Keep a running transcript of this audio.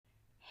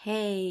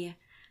Hey,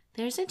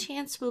 there's a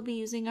chance we'll be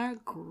using our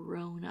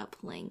grown-up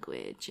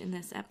language in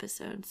this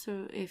episode,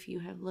 so if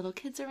you have little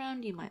kids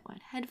around, you might want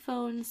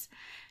headphones.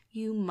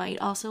 You might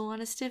also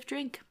want a stiff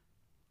drink.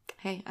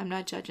 Hey, I'm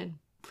not judging.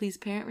 Please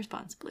parent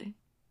responsibly.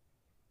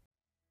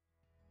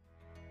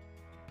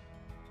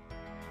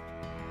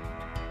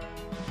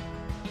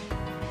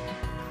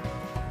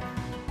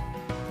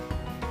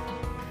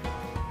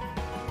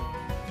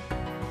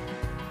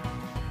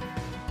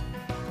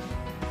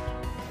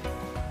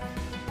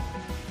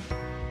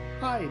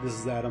 Hi, this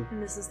is Adam.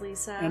 And this is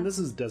Lisa. And this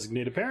is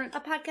Designated Parent. A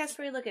podcast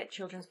where we look at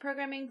children's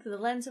programming through the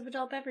lens of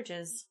adult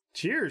beverages.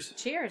 Cheers.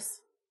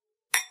 Cheers.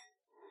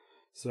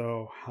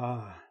 So,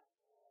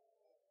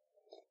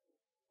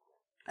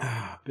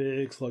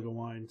 big slug of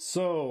wine.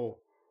 So,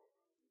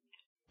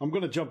 I'm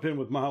going to jump in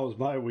with How Was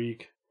My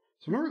Week.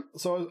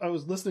 So I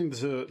was listening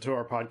to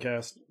our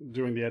podcast,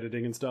 doing the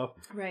editing and stuff.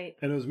 Right.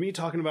 And it was me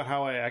talking about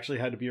how I actually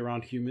had to be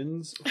around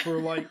humans for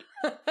like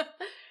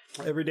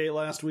every day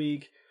last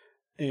week.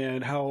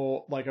 And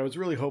how, like, I was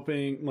really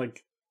hoping,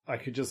 like, I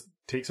could just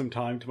take some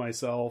time to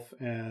myself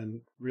and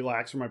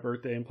relax for my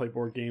birthday and play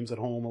board games at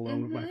home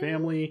alone with my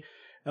family.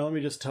 And let me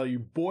just tell you,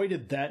 boy,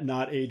 did that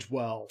not age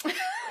well.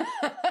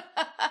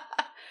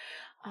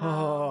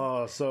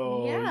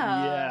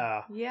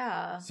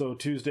 Yeah. So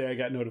Tuesday I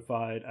got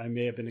notified I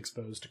may have been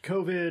exposed to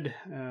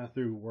COVID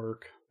through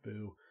work.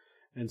 Boo.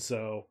 And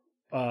so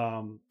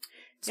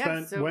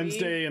spent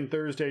Wednesday and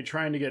Thursday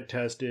trying to get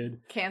tested.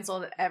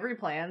 Canceled every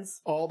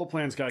plans. All the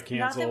plans got canceled.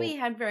 Not that we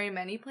had very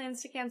many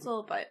plans to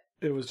cancel, but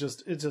it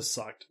just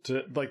sucked.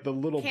 To like the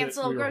little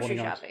cancel bit we were grocery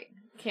holding shopping.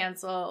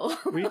 Cancel.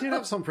 We did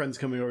have some friends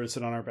coming over to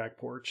sit on our back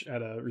porch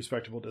at a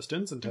respectable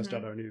distance and test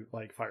out our new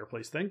like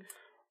fireplace thing.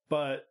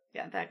 But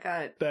yeah, that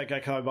got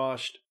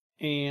kiboshed.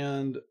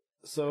 And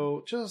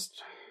so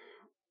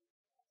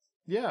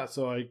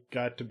so I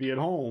got to be at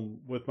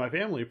home with my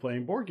family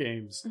playing board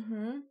games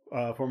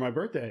for my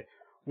birthday,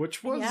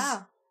 which was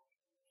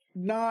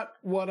not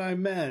what I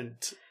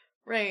meant.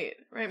 Right.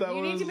 But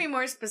you need to be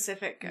more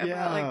specific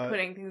about like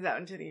putting things out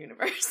into the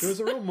universe. It was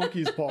a real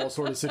monkey's paw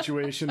sort of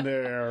situation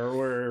there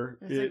where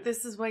it's like,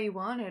 this is what you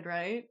wanted,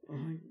 right? I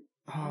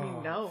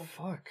mean, no.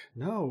 Fuck.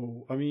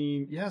 No. I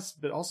mean, yes,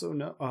 but also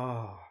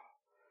no.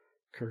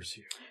 Curse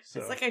you. So.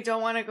 It's like I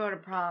don't want to go to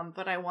prom,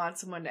 but I want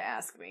someone to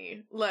ask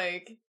me.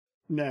 Like,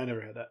 nah, I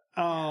never had that.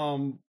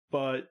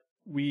 But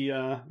we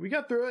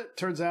got through it.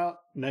 Turns out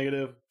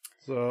negative.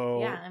 So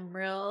yeah, I'm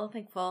real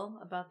thankful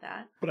about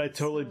that. But I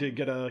totally did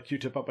get a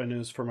Q-tip up my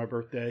nose for my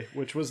birthday,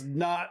 which was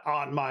not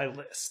on my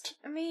list.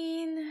 I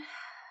mean,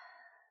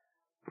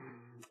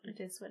 it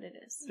is what it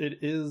is. It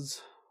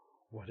is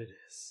what it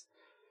is.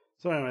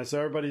 So anyway,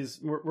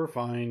 we're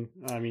fine.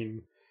 I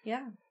mean,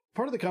 yeah.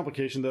 Part of the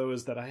complication, though,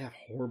 is that I have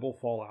horrible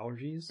fall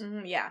allergies.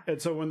 Yeah. And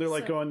so when they're,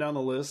 like, going down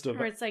the list of...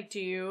 Or it's like, do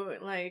you,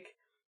 like...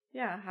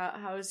 Yeah,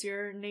 how's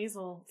your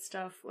nasal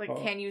stuff? Like,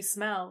 can you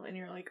smell? And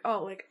you're like,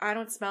 oh, like, I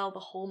don't smell the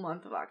whole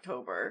month of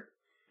October.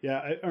 Yeah,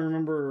 I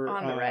remember...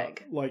 On the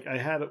reg. Like, I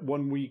had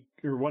 1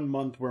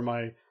 month where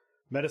my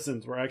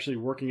medicines were actually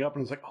working up,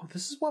 and I was like, oh,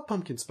 this is what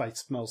pumpkin spice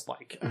smells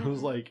like. And it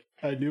was, like,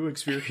 a new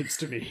experience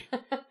to me.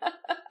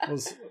 It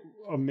was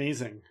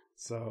amazing.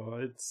 So,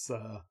 it's...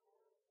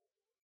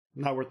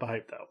 not worth the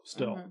hype, though.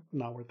 Still,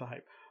 not worth the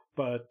hype.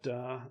 But,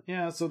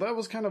 so that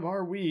was kind of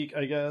our week,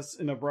 I guess,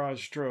 in a broad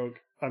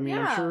stroke. I mean,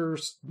 I'm sure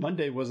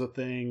Monday was a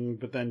thing,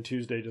 but then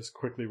Tuesday just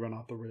quickly run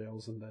off the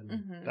rails, and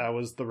then that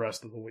was the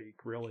rest of the week,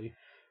 really.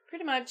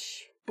 Pretty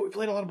much. But we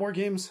played a lot of board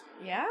games.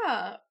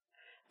 Yeah.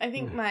 I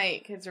think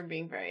my kids are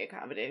being very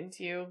accommodating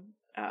to you.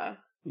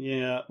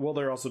 Yeah, well,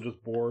 they're also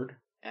just bored.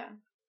 Yeah.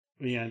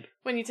 And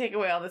when you take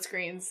away all the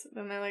screens,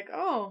 then they're like,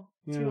 oh,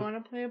 do you want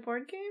to play a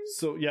board game?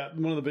 So, yeah,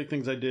 one of the big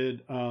things I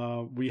did,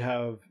 we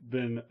have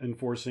been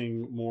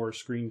enforcing more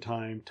screen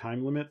time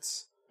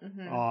limits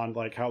on,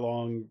 like, how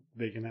long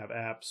they can have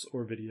apps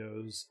or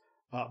videos.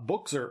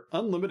 Books are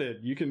unlimited.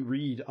 You can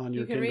read on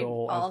your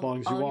Kindle as long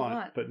as you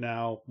want. But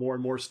now more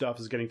and more stuff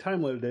is getting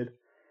time limited.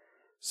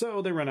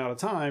 So they run out of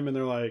time, and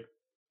they're like,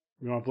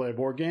 you want to play a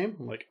board game?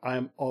 I'm like,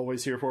 I'm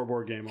always here for a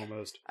board game,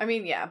 almost. I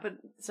mean, yeah, but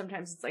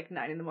sometimes it's like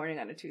 9 a.m.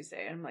 on a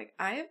Tuesday, and I'm like,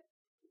 I have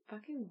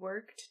fucking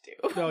work to do.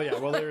 Oh, yeah,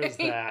 well, there is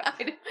that.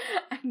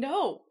 I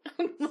know.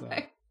 So,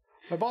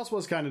 my boss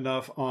was kind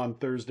enough on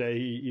Thursday.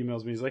 He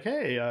emails me. He's like,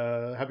 hey,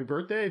 happy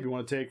birthday. If you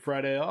want to take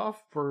Friday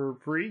off for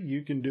free,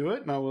 you can do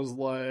it. And I was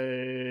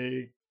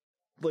like...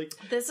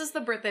 This is the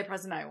birthday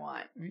present I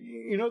want.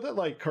 You know that,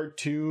 like,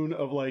 cartoon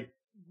of, like,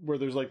 where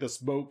there's, like, the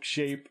smoke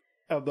shape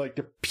of, like,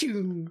 the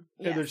pew,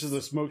 and there's just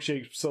a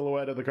smoke-shaped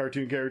silhouette of the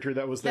cartoon character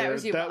that was there. That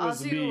was you. That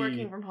was me.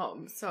 Working from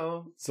home,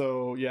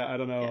 So, yeah, I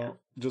don't know. Yeah.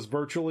 Just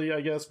virtually, I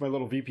guess, my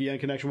little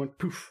VPN connection went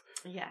poof.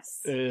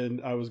 Yes.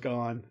 And I was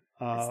gone.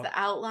 It's the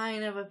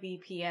outline of a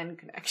VPN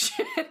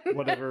connection.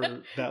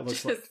 Whatever that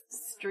looks like.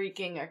 Just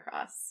streaking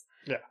across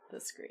the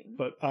screen.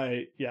 But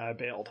I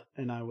bailed,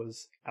 and I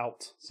was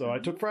out. So I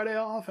took Friday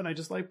off, and I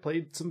just, like,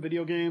 played some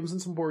video games and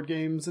some board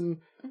games, and...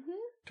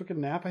 Took a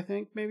nap, I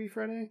think, maybe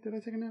Friday. Did I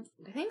take a nap?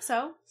 I think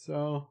so.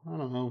 So, I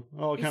don't know.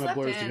 All kind of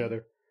blurs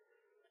together.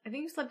 I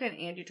think you slept in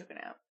and you took a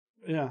nap.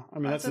 Yeah, I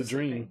mean, that's a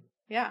dream. Sleeping.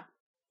 Yeah.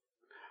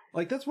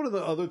 Like, that's one of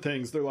the other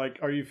things. They're like,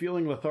 are you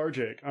feeling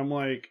lethargic? I'm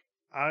like,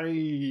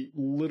 I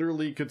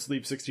literally could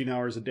sleep 16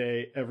 hours a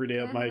day every day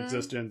of my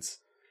existence.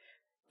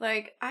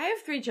 Like, I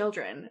have 3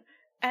 children.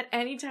 At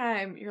any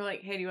time, you're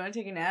like, hey, do you want to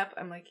take a nap?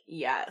 I'm like,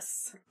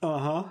 yes.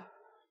 Uh-huh.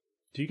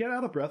 Do you get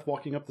out of breath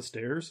walking up the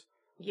stairs?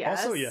 Yes.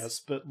 Also, yes,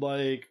 but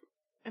like,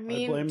 I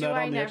mean, blame do that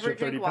I on the never extra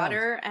 30 drink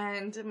water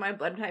and my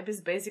blood type is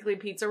basically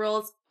pizza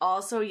rolls?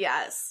 Also,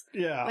 yes.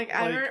 yeah. Like,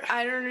 I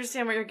don't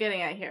understand what you're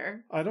getting at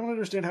here. I don't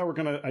understand how we're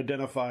going to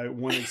identify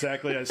when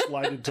exactly I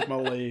slide into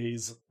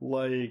malaise.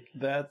 Like,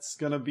 that's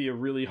going to be a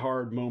really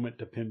hard moment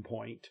to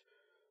pinpoint.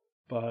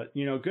 But,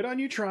 you know, good on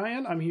you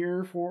trying. I'm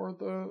here for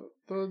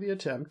the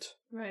attempt.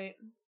 Right.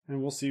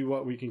 And we'll see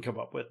what we can come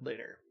up with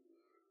later.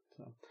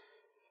 So.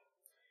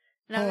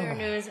 In other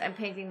news, I'm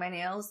painting my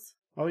nails.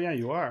 Oh, yeah,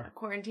 you are.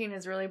 Quarantine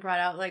has really brought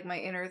out, like, my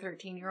inner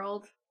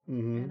 13-year-old.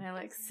 Mm-hmm. And I,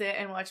 like, sit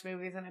and watch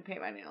movies and I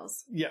paint my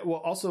nails. Yeah,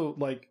 well, also,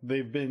 like,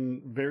 they've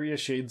been various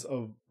shades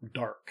of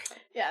dark.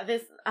 Yeah,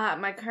 this,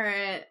 my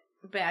current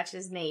batch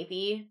is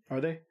navy.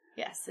 Are they?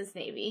 Yes, it's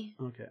navy.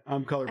 Okay.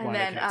 I'm colorblind. And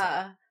then, I can't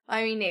tell.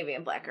 I mean, navy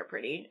and black are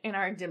pretty. In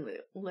our dimly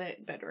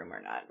lit bedroom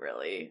are not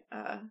really,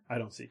 I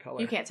don't see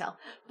color. You can't tell.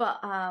 But,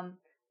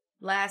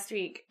 last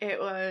week, it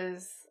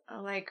was,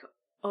 like,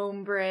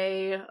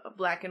 ombre,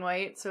 black and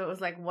white. So it was,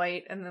 like,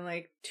 white and then,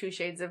 like, 2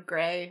 shades of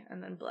gray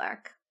and then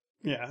black.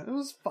 Yeah, it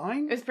was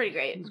fine. It was pretty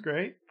great. It was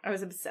great. I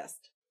was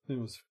obsessed. It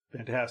was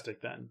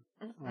fantastic then.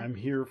 Mm-hmm. I'm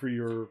here for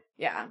your...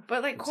 Yeah,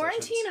 but, like, obsessions.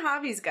 quarantine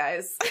hobbies,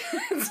 guys.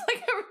 it's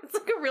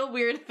like a real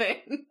weird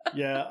thing.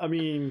 Yeah, I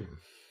mean,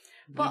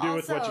 But you do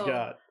with what also, you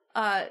got.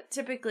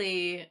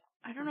 Typically,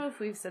 I don't know if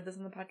we've said this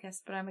on the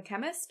podcast, but I'm a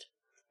chemist.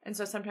 And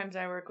so sometimes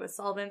I work with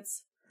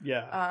solvents.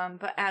 Yeah.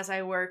 But as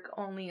I work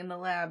only in the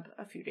lab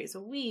a few days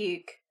a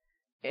week,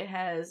 it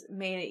has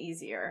made it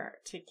easier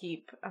to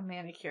keep a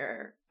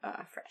manicure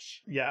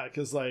fresh. Yeah,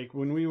 because, like,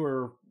 when we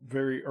were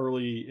very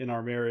early in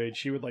our marriage,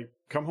 she would, like,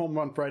 come home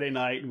on Friday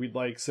night and we'd,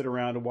 like, sit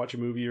around and watch a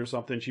movie or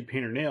something. She'd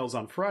paint her nails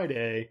on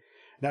Friday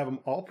and have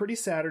them all pretty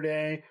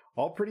Saturday,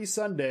 all pretty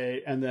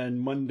Sunday, and then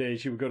Monday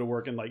she would go to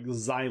work and, like,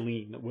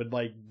 xylene would,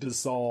 like,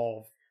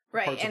 dissolve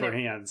parts of her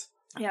hands.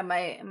 Yeah,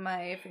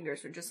 my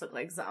fingers would just look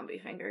like zombie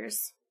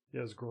fingers. It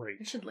was great.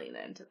 I should lean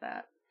into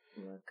that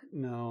look.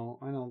 No,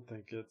 I don't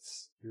think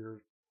it's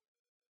your...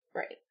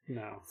 Right.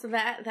 No. So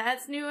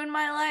that's new in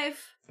my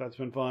life. That's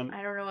been fun.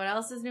 I don't know what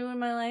else is new in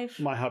my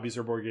life. My hobbies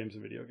are board games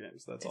and video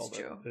games. That's all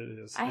true. that it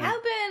is. I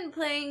have been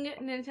playing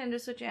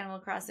Nintendo Switch Animal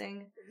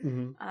Crossing.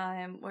 Mm-hmm.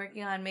 I'm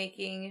working on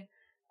making,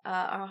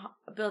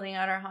 building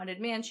out our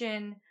haunted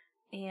mansion,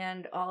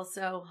 and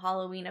also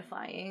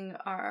Halloweenifying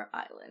our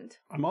island.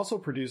 I'm also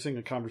producing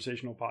a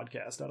conversational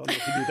podcast. I don't know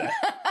if you do that.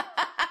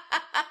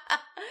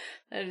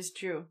 That is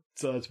true.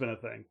 So it's been a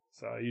thing.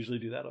 So I usually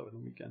do that over the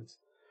weekends.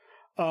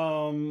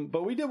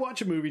 But we did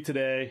watch a movie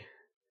today.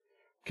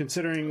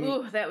 Considering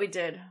Ooh, that we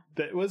did.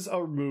 That was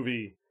a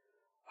movie.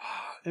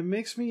 It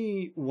makes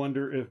me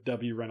wonder if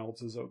Debbie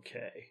Reynolds is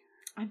okay.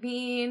 I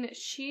mean,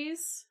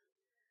 she's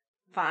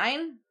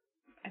fine.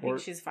 I think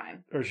she's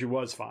fine. Or she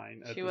was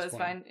fine. She was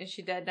fine. Is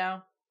she dead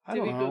now? I Did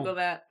don't we know. Google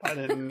that? I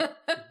didn't.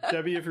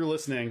 Debbie, if you're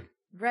listening.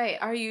 Right.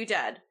 Are you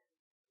dead?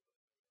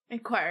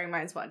 Inquiring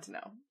minds want to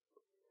know.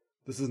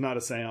 This is not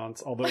a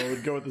seance, although it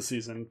would go with the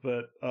season.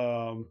 But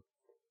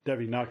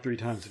Debbie, knock 3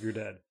 times if you're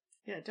dead.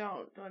 Yeah,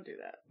 don't do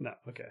that. No,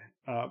 okay.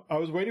 I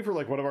was waiting for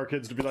like one of our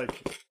kids to be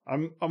like,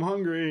 I'm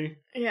hungry.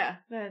 Yeah,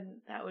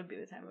 then that would be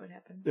the time it would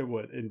happen. It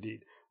would, indeed.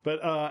 But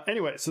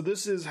anyway, so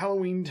this is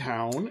Halloween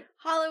Town.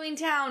 Halloween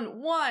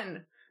Town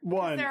 1.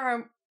 There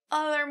are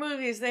other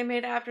movies they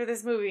made after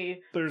this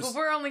movie. But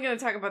we're only going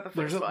to talk about the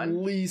first one. There's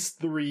at least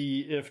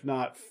 3, if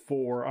not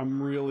 4.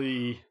 I'm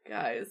really...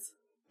 Guys.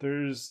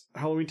 There's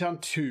Halloween Town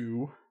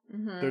 2.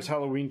 Mm-hmm. There's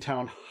Halloween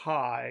Town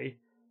High.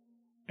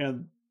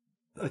 And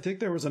I think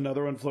there was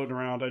another one floating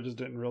around. I just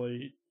didn't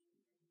really...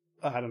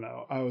 I don't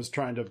know. I was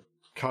trying to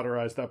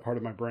cauterize that part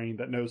of my brain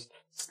that knows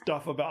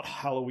stuff about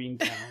Halloween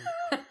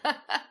Town.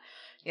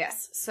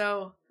 Yes.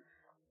 So,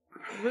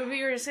 the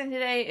movie we're seeing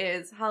today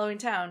is Halloween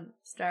Town,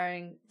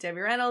 starring Debbie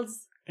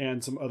Reynolds.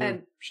 And some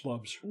other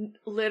schlubs.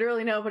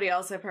 Literally nobody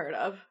else I've heard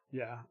of.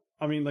 Yeah.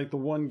 I mean, like, the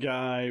one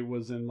guy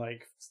was in,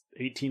 like,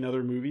 18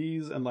 other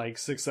movies and, like,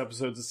 6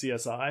 episodes of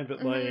CSI,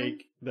 but,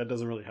 like, that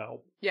doesn't really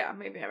help. Yeah,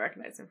 maybe I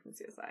recognize him from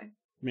CSI.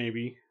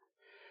 Maybe.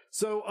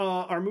 So,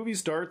 our movie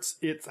starts,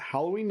 it's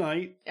Halloween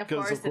night.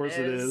 Because, of course,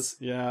 it is.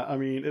 Yeah, I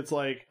mean, it's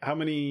like, how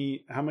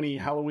many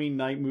Halloween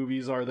night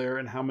movies are there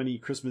and how many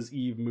Christmas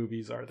Eve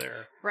movies are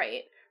there?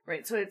 Right.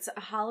 So it's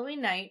a Halloween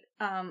night.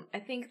 I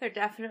think they're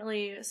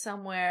definitely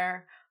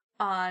somewhere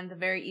on the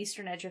very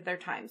eastern edge of their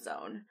time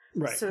zone.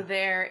 Right. So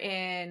they're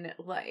in,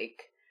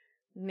 like,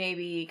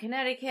 maybe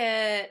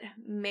Connecticut,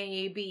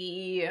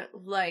 maybe,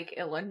 like,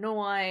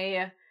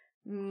 Illinois,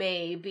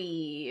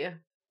 maybe,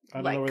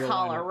 like,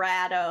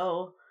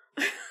 Colorado.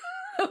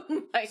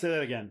 Like, say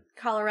that again.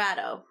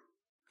 Colorado.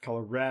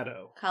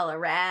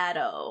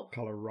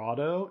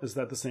 Is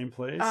that the same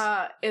place?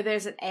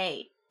 There's an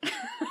A.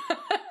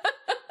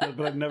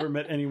 But I've never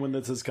met anyone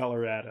that says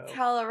Colorado.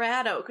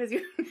 Colorado, because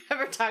you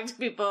never talk to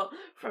people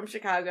from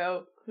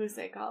Chicago who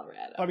say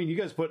Colorado. I mean, you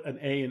guys put an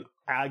A in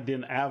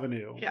Ogden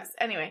Avenue. Yes.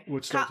 Anyway,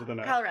 Which starts with an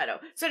O. Colorado.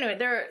 So anyway,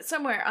 they're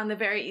somewhere on the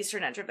very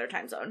eastern edge of their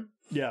time zone.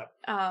 Yeah.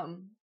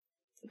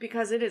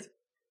 Because it is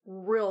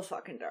real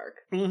fucking dark.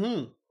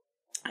 Mm-hmm.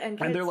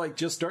 And they're like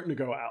just starting to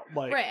go out.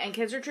 Like, right, and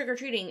kids are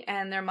trick-or-treating,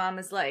 and their mom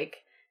is like,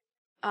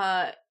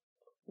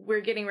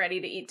 we're getting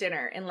ready to eat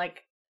dinner in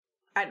like,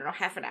 I don't know,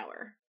 half an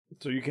hour.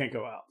 So you can't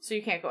go out. So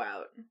you can't go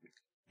out.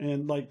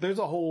 And like there's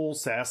a whole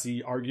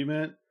sassy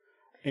argument.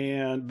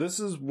 And this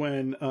is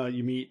when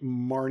you meet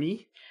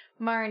Marnie.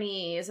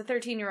 Marnie is a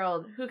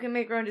 13-year-old who can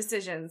make her own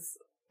decisions.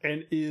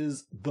 And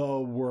is the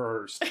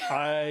worst.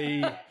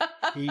 I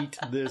hate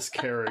this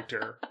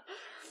character.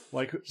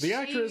 Like, the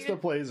actress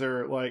that plays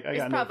her, like, I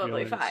got no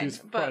probably feeling. fine, She's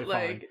but, probably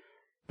like... fine.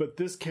 But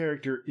this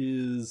character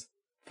is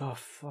the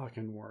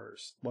fucking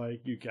worst.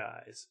 Like, you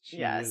guys. She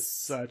is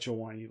such a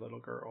whiny little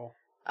girl.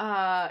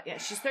 Yeah,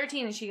 she's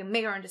 13 and she can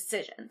make her own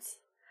decisions.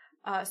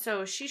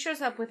 So she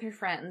shows up with her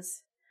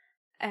friends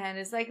and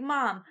is like,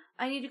 Mom,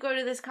 I need to go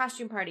to this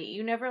costume party.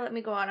 You never let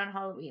me go out on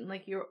Halloween.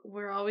 Like,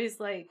 we're always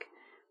like,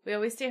 we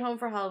always stay home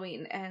for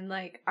Halloween, and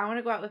like, I want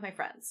to go out with my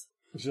friends.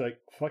 She's like,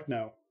 fuck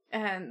no.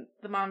 And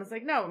the mom is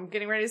like, no, I'm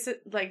getting ready to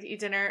to eat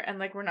dinner, and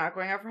like, we're not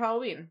going out for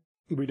Halloween.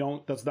 We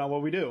don't, that's not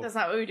what we do. That's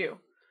not what we do.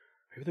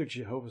 Maybe they're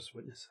Jehovah's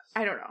Witnesses.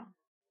 I don't know.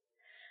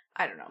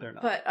 They're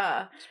not.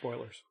 But,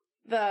 spoilers.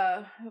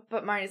 But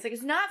Marnie's like,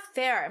 it's not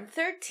fair. I'm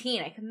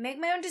 13. I can make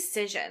my own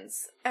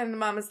decisions. And the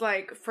mom is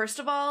like, first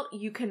of all,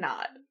 you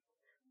cannot.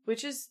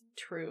 Which is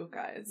true,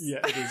 guys. Yeah,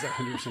 it is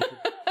 100% true.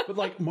 But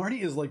like,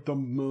 Marnie is like the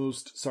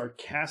most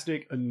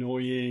sarcastic,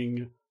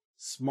 annoying,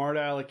 smart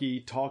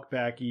alecky,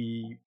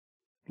 talkbacky,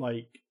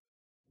 like,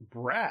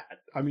 brat.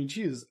 I mean,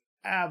 she is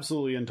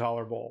absolutely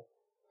intolerable.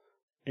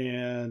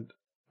 And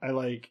I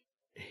like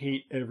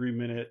hate every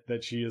minute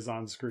that she is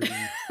on screen.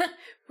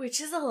 Which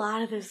is a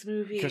lot of this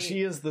movie. Because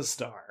she is the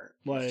star.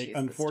 Like,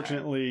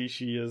 unfortunately,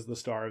 she is the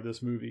star of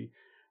this movie.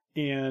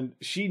 And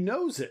she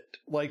knows it.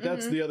 Like,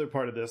 that's the other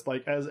part of this.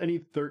 Like, as any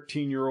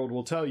 13-year-old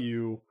will tell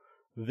you,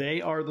 they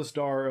are the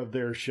star of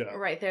their show.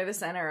 Right, they're the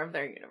center of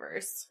their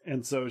universe.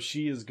 And so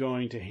she is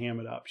going to ham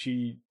it up.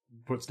 She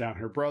puts down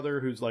her brother,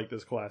 who's like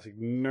this classic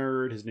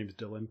nerd. His name's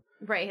Dylan.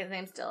 Right, his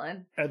name's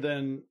Dylan. And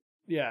then,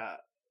 yeah,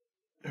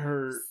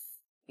 her...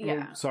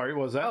 Yeah. Oh, sorry,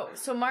 what was that? Oh,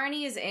 so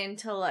Marnie is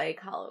into,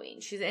 like,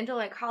 Halloween. She's into,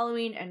 like,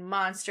 Halloween and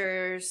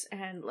monsters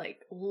and,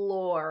 like,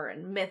 lore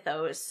and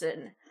mythos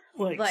and,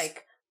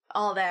 like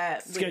all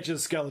that.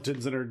 Sketches,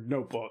 skeletons in her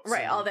notebooks.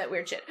 Right, all that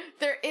weird shit.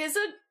 There is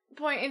a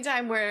point in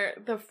time where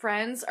the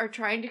friends are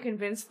trying to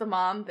convince the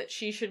mom that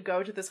she should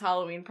go to this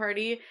Halloween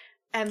party,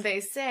 and they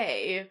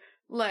say,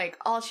 like,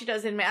 all she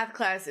does in math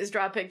class is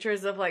draw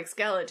pictures of, like,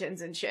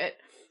 skeletons and shit.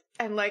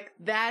 And, like,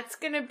 that's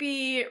gonna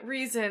be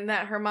reason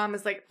that her mom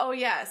is like, oh,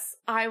 yes,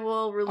 I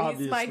will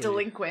release my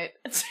delinquent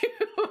to...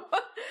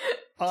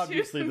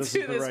 Obviously, this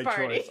is the right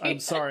party. choice. I'm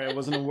sorry, I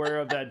wasn't aware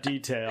of that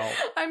detail.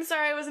 I'm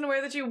sorry, I wasn't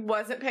aware that she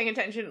wasn't paying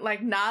attention,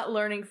 like, not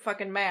learning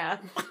fucking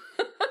math.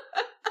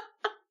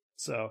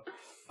 So,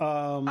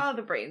 all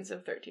the brains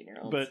of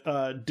 13-year-olds.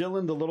 But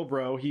Dylan, the little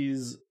bro,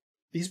 he's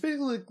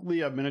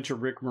basically a miniature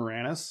Rick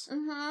Moranis.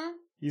 Mm-hmm.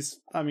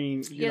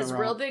 He has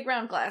real big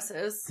round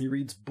glasses. He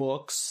reads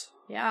books.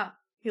 Yeah.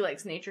 He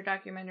likes nature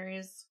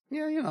documentaries.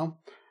 Yeah, you know.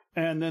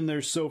 And then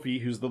there's Sophie,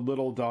 who's the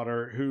little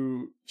daughter,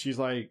 who she's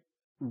like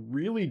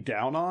really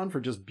down on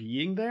for just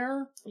being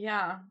there.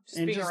 Yeah,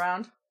 just being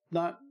around.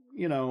 Not,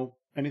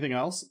 anything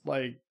else.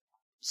 Like,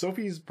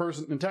 Sophie's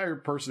entire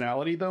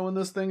personality, though, in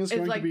this thing is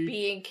going like to be...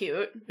 being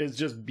cute. Is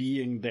just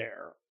being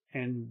there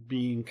and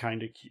being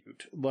kind of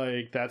cute.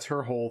 Like, that's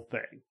her whole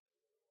thing.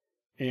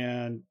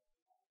 And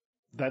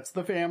that's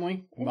the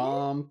family.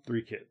 Mom,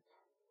 3 kids.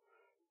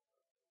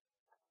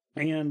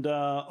 And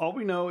all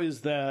we know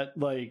is that,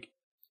 like,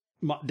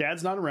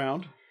 Dad's not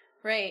around.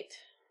 Right.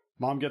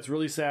 Mom gets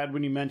really sad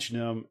when you mention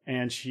him,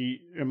 and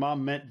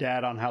Mom met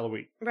Dad on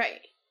Halloween. Right.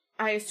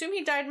 I assume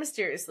he died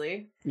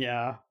mysteriously.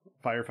 Yeah,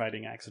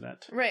 firefighting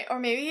accident. Right, or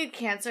maybe he had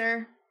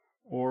cancer.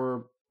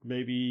 Or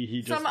maybe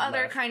he just some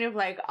other kind of,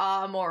 like,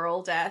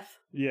 amoral death.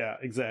 Yeah,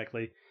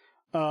 exactly.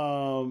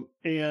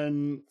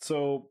 And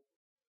so...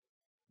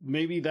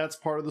 maybe that's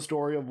part of the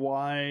story of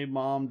why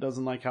Mom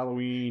doesn't like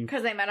Halloween.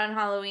 Because they met on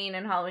Halloween,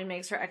 and Halloween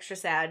makes her extra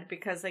sad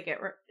because, like,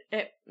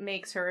 it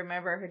makes her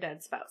remember her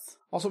dead spouse.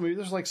 Also, maybe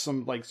there's, like,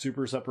 some, like,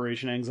 super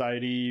separation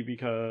anxiety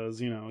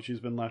because, she's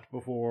been left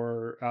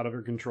before, out of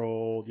her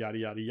control, yada,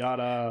 yada,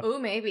 yada. Ooh,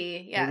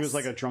 maybe, yes. Maybe it was,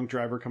 like, a drunk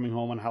driver coming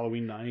home on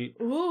Halloween night.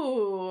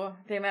 Ooh,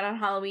 they met on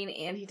Halloween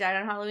and he died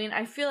on Halloween.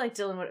 I feel like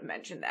Dylan would have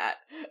mentioned that.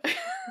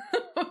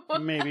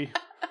 Maybe.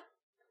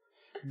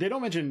 They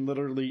don't mention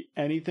literally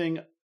anything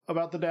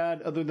about the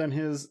dad other than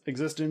his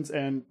existence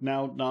and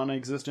now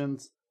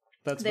non-existence.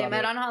 They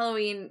met on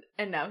Halloween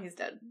and now he's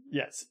dead.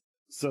 Yes.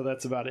 So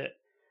that's about it.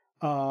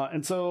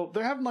 And so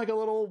they're having like a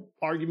little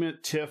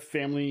argument, tiff,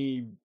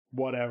 family,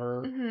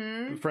 whatever.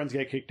 Mm-hmm. Friends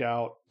get kicked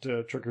out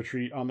to trick or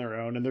treat on their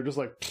own and they're just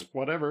like,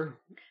 whatever.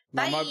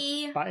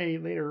 Bye. Bye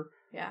later.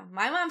 Yeah,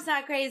 my mom's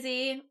not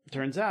crazy.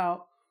 Turns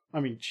out, I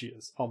mean, she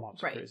is. All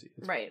moms are Right, crazy.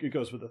 right. It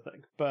goes with the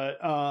thing, but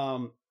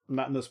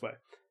not in this way.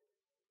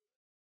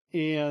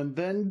 And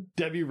then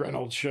Debbie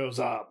Reynolds shows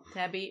up.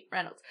 Debbie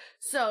Reynolds.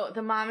 So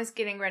the mom is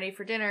getting ready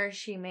for dinner.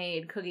 She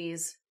made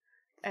cookies.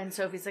 And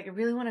Sophie's like, I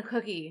really want a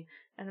cookie.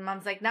 And the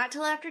mom's like, not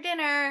till after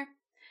dinner.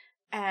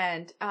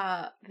 And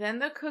then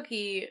the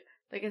cookie,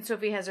 like, and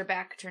Sophie has her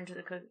back turned to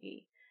the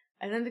cookie.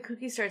 And then the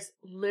cookie starts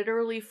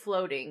literally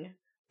floating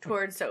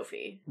towards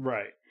Sophie.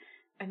 Right.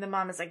 And the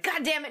mom is like,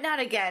 God damn it, not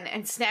again.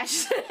 And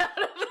snatches it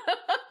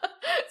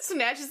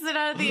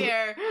out of the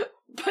air,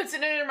 puts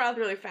it in her mouth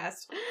really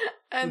fast.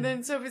 And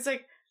then Sophie's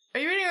like, are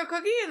you eating a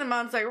cookie? And the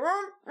mom's like,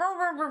 rum, rum,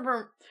 rum, rum,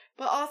 rum.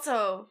 But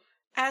also,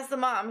 as the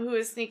mom who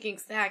is sneaking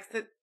snacks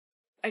that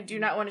I do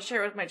not want to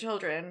share with my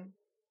children,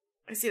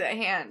 I see that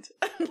hand.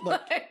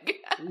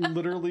 Like,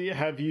 literally,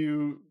 have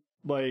you,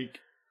 like,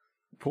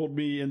 pulled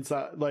me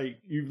inside, like,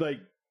 you've, like,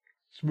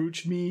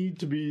 smooched me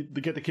to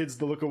get the kids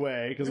to look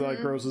away because it, like,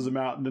 grosses them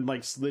out, and then,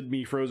 like, slid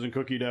me frozen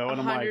cookie dough, and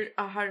I'm like,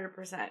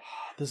 100%.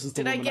 This is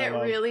the Did I woman get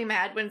love. really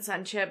mad when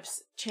Sun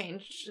Chips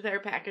changed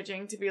their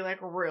packaging to be, like,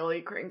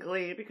 really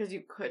crinkly because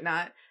you could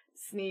not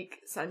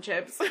sneak Sun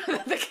Chips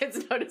without the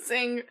kids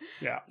noticing?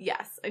 Yeah.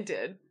 Yes, I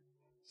did.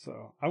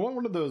 So, I want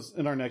one of those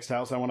in our next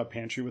house. I want a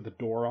pantry with a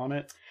door on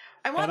it.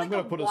 I want, And like,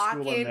 I'm gonna put a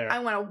stool in walk-in. there. I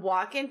want a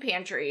walk-in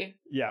pantry.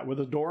 Yeah,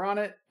 with a door on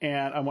it,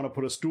 and I want to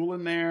put a stool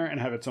in there and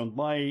have its own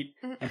light,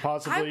 and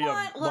possibly I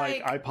want, a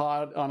like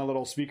iPod on a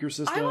little speaker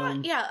system. I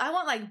want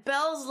like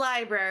Bell's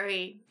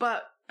Library,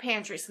 but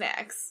pantry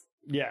snacks.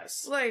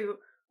 Yes. Like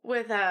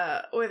with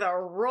a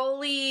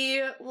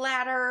rolly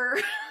ladder.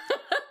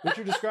 What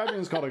you're describing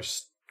is called a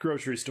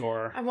grocery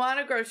store. I want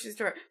a grocery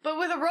store, but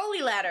with a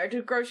rolly ladder.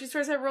 Do grocery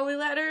stores have rolly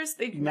ladders?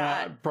 They do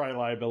not. Probably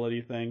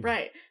liability thing.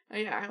 Right. Oh,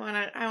 yeah,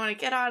 I wanna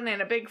get on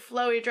in a big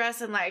flowy dress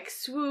and like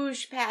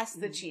swoosh past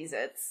the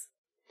Cheez-Its.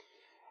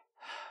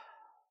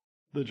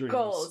 The dreams.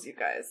 Goals, you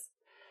guys.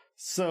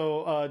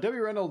 So Debbie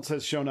Reynolds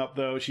has shown up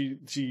though.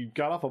 She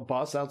got off a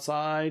bus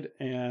outside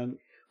and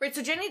Right,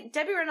 so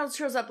Debbie Reynolds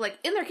shows up like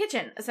in their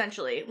kitchen,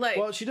 essentially. Like,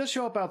 well, she does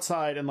show up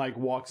outside and like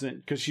walks in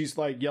because she's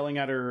like yelling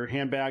at her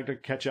handbag to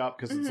catch up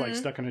because it's like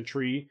stuck in a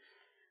tree.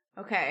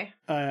 Okay.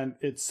 And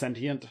it's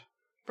sentient.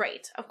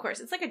 Right, of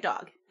course. It's like a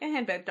dog. A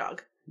handbag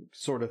dog.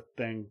 Sort of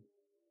thing.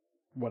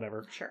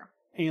 Whatever. Sure.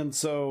 And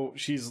so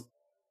she's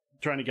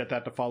trying to get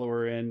that to follow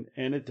her in,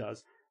 and it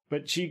does.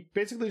 But she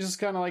basically just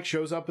kind of like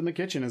shows up in the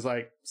kitchen, is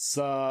like,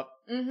 sup,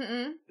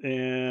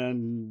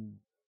 and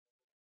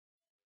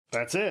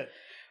that's it.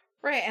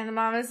 Right, and the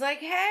mom is like,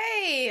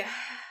 hey,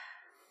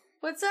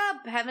 what's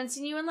up? Haven't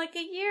seen you in like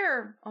a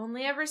year.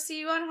 Only ever see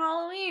you on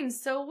Halloween.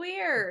 So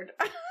weird.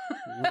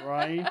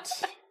 Right.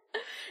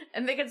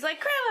 And the kid's like,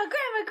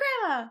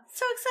 Grandma,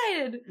 so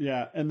excited.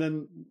 Yeah, and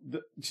then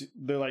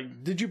they're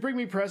like, did you bring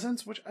me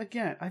presents? Which,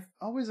 again, I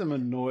always am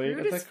annoyed.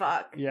 Rude as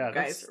fuck. Yeah,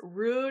 guys,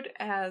 rude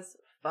as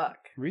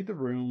fuck. Read the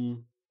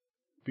room.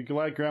 Be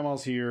glad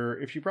Grandma's here.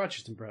 If she brought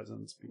you some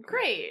presents. Be cool.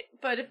 Great,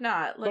 but if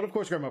not, like, but of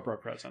course Grandma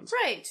brought presents.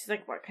 Right. She's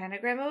like, what kind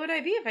of grandma would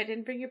I be if I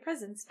didn't bring you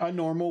presents? A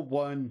normal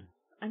one.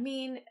 I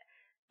mean,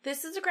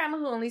 this is a grandma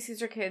who only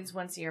sees her kids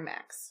once a year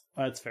max.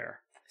 That's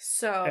fair.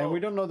 So, and we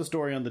don't know the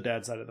story on the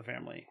dad's side of the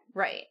family.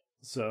 Right.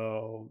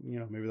 So,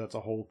 maybe that's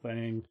a whole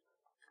thing.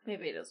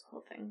 Maybe it is a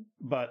whole thing.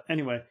 But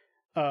anyway,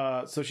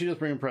 so she does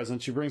bring him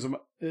presents. She brings them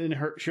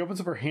she opens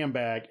up her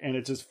handbag and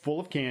it's just full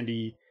of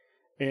candy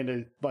and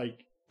a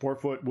like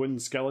 4-foot wooden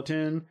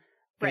skeleton.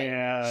 Right.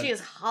 And she has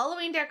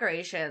Halloween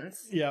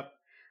decorations. Yep.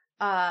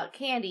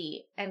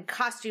 Candy and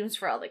costumes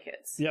for all the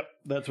kids. Yep.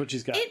 That's what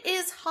she's got. It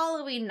is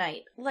Halloween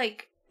night.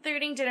 Like, they're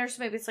eating dinner,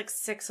 so maybe it's like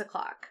 6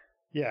 o'clock.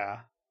 Yeah.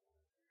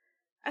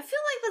 I feel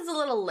like that's a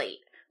little late.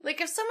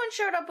 Like, if someone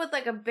showed up with,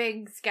 like, a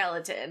big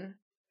skeleton,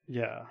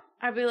 Yeah.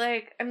 I'd be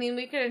like, I mean,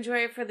 we could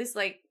enjoy it for these,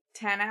 like,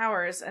 10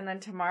 hours, and then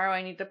tomorrow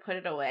I need to put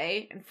it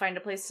away and find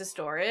a place to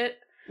store it.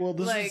 Well,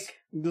 this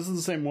is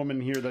the same woman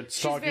here that's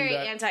She's talking very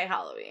that...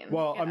 anti-Halloween.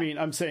 Well, yeah. I mean,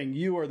 I'm saying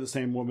you are the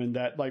same woman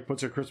that, like,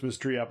 puts her Christmas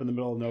tree up in the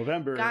middle of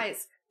November.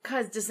 Guys,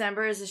 because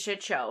December is a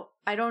shit show.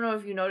 I don't know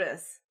if you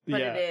notice, but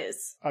Yeah. it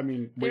is. I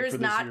mean, There is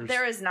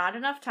not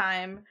enough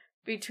time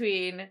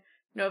between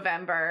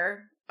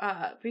November,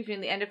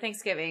 between the end of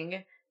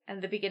Thanksgiving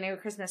and the beginning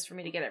of Christmas for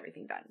me to get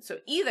everything done. So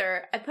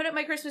either I put up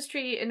my Christmas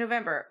tree in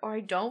November or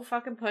I don't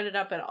fucking put it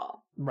up at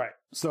all. Right.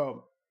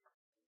 So,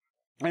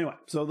 anyway,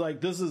 so,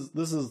 like, this is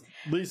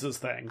Lisa's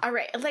thing. All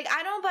right. Like,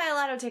 I don't buy a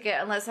lotto ticket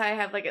unless I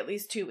have, like, at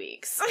least 2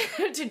 weeks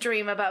to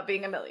dream about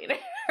being a millionaire.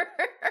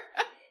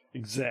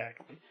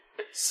 Exactly.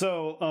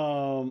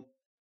 So,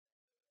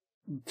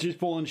 she's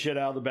pulling shit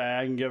out of the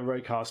bag and giving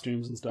everybody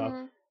costumes and stuff.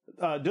 Mhm.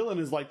 Dylan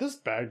is like, this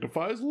bag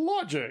defies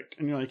logic.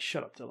 And you're like,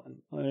 shut up, Dylan.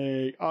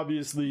 Like,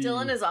 obviously...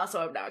 Dylan is also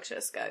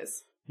obnoxious,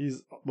 guys.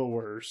 He's the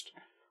worst.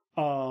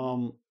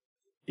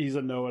 He's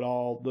a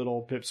know-it-all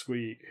little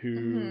pipsqueak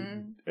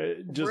who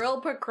just...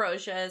 Real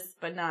precocious,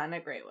 but not in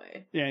a great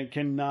way. And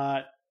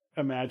cannot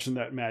imagine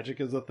that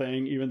magic is a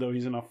thing, even though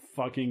he's in a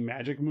fucking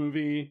magic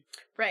movie.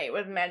 Right,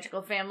 with a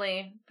magical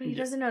family. But he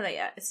doesn't know that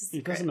yet. It's a secret.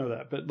 He doesn't know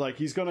that, but like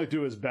he's gonna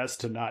do his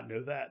best to not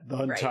know that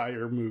the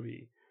entire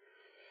movie.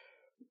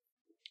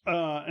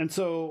 And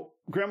so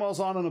Grandma's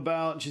on and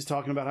about, and she's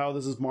talking about how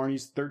this is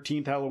Marnie's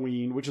 13th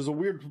Halloween, which is a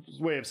weird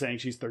way of saying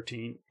she's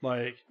 13.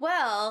 Like,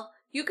 well,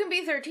 you can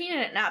be 13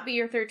 and it not be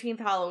your 13th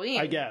Halloween.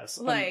 I guess.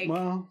 Like,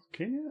 well,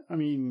 can you? I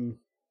mean,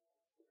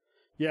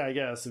 yeah, I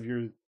guess if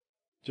you're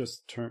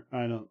just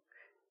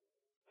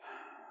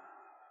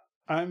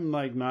I'm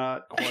like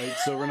not quite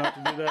sober enough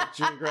to do that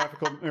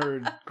geographical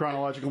or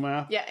chronological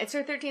math. Yeah, it's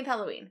her 13th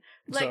Halloween.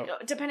 Like, so,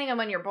 depending on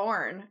when you're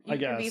born, you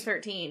can be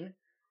 13.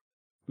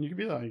 You could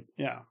be like,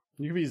 yeah.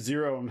 You could be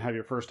 0 and have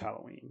your first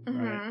Halloween,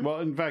 right? Well,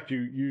 in fact,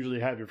 you usually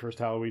have your first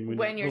Halloween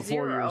when you're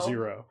before 0.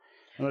 You're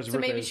 0. So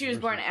maybe she was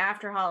born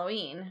after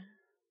Halloween.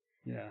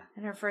 Yeah.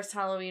 And her first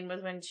Halloween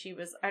was when she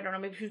was, I don't know,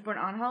 maybe she was born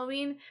on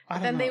Halloween.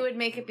 Then they would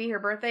make it be her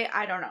birthday.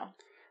 I don't know.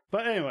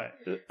 But anyway.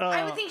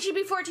 I would think she'd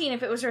be 14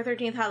 if it was her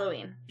 13th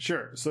Halloween.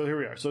 Sure. So here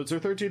we are. So it's her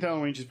 13th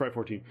Halloween. She's probably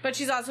 14. But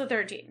she's also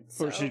 13.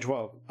 So. Or she's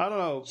 12. I don't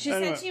know. She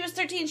said she was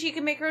 13. She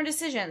could make her own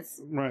decisions.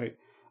 Right.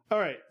 All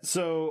right.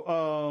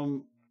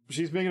 So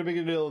she's making a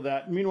big deal of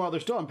that. Meanwhile,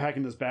 they're still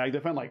unpacking this bag. They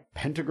find like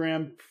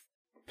pentagram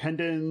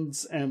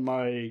pendants and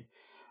like...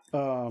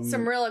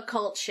 some real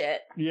occult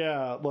shit.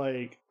 Yeah,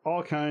 like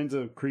all kinds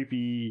of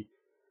creepy...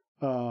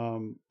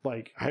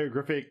 like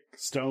hieroglyphic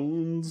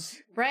stones.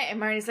 Right,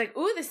 and Marnie's like,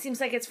 ooh, this seems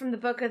like it's from the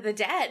Book of the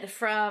Dead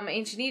from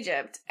ancient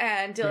Egypt.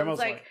 And Dylan's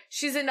like,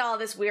 she's into all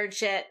this weird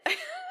shit.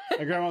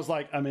 And Grandma's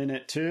like, I'm in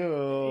it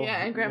too.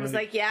 Yeah, and Grandma's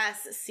like,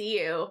 yes, see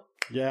you.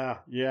 Yeah,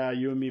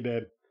 you and me,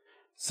 babe.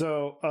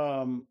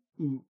 So,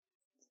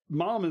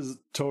 Mom is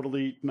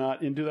totally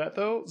not into that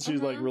though. She's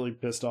like really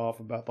pissed off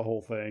about the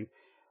whole thing.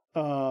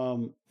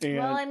 And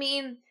well, I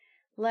mean,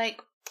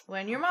 like,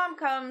 when your mom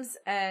comes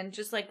and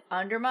just, like,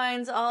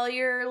 undermines all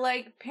your,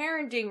 like,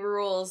 parenting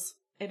rules,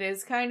 it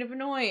is kind of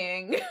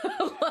annoying.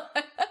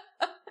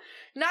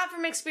 Not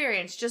from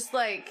experience, just,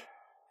 like,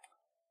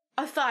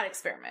 a thought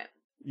experiment.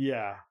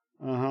 Yeah.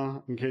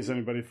 In case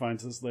anybody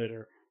finds this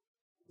later.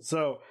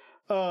 So,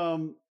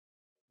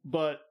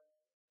 but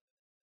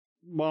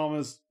Mom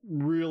is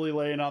really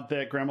laying out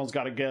that Grandma's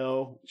got to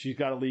go. She's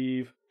got to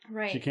leave.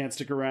 Right. She can't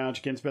stick around.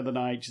 She can't spend the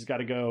night. She's got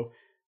to go.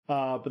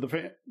 But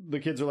the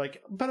kids are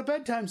like, but a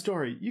bedtime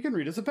story. You can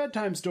read us a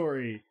bedtime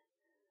story.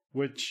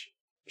 Which,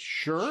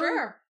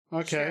 sure.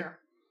 Okay. Sure.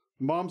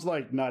 Mom's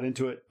like not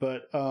into it,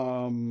 but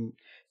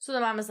So the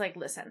mom is like,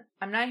 listen,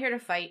 I'm not here to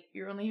fight.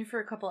 You're only here for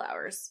a couple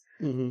hours.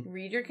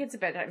 Read your kids a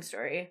bedtime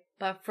story.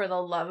 But for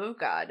the love of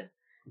God,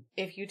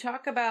 if you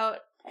talk about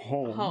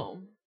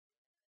home,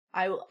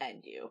 I will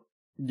end you.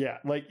 Yeah,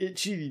 like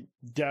she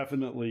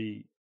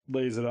definitely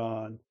lays it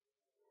on.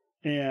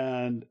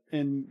 And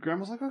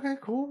Grandma's like, okay,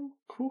 cool.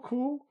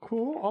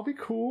 I'll be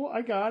cool.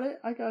 I got it.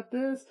 I got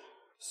this.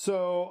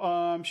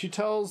 So, she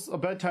tells a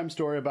bedtime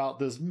story about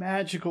this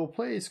magical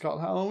place called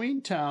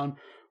Halloween Town,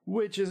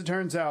 which, as it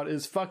turns out,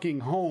 is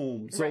fucking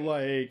home. So,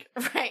 right.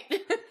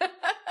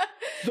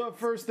 The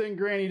first thing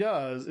Granny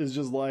does is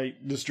just, like,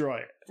 destroy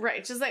it.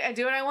 Right. Just like, I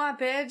do what I want,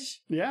 bitch.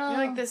 Yeah. You're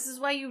like, this is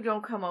why you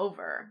don't come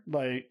over.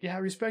 Like, yeah,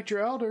 respect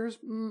your elders.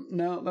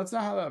 No, that's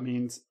not how that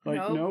means. Like,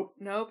 nope.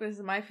 Nope, this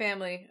is my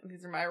family.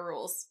 These are my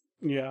rules.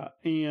 Yeah.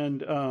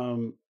 And,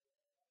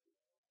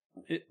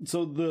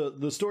 so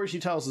the story she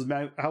tells is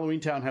Halloween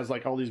Town has,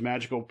 like, all these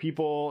magical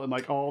people and,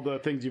 like, all the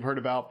things you've heard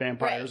about,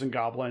 vampires and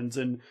goblins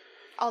and...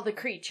 all the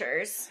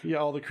creatures. Yeah,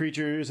 all the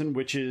creatures and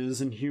witches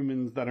and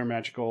humans that are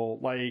magical.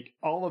 Like,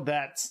 all of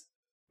that's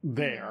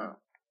there.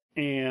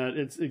 And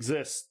it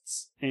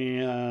exists.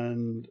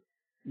 And,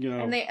 you know...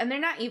 And they're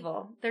not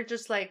evil. They're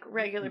just, like,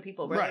 regular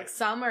people. Where, like,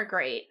 some are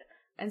great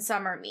and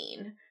some are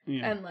mean.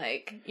 Yeah. And,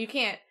 like, you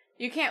can't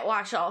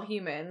wash all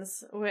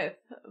humans with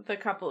the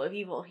couple of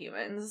evil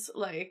humans.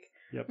 Like,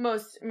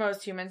 most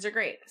humans are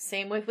great.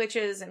 Same with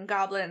witches and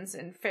goblins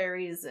and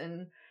fairies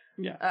and...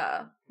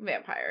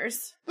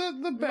 vampires.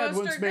 The bad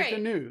ones make the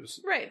news.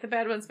 Right, the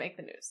bad ones make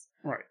the news.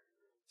 Right.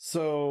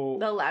 So...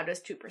 the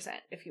loudest 2%,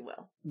 if you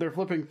will. They're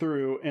flipping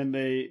through, and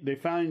they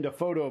find a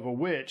photo of a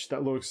witch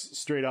that looks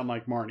straight on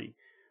like Marnie.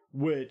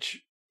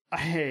 Which,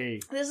 hey...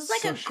 this is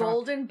like a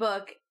golden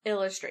book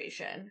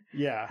illustration.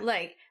 Yeah.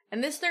 Like,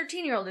 and this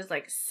 13-year-old is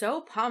like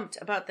so pumped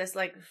about this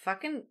like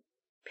fucking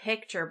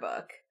picture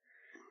book.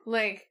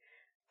 Like,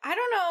 I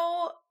don't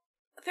know...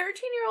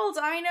 13-year-olds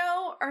I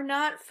know are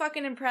not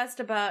fucking impressed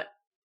about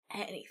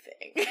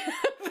anything.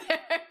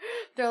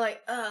 They're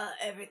like,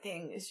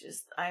 everything is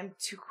just, I'm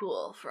too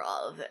cool for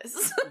all of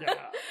this.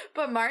 Yeah.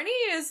 But Marnie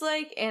is,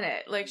 like, in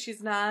it. Like,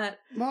 she's not...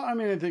 well, I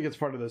mean, I think it's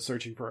part of the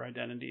searching for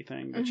identity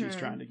thing that she's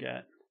trying to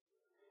get.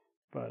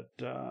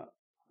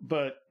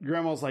 But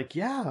Grandma's like,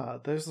 yeah,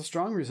 there's a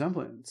strong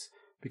resemblance.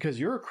 Because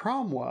you're a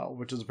Cromwell,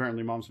 which is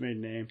apparently Mom's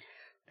maiden name.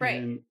 Right.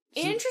 And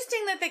so,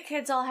 interesting that the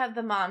kids all have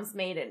the mom's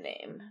maiden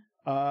name.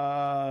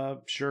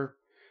 Sure.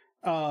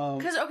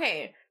 Because,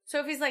 okay,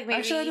 Sophie's like maybe...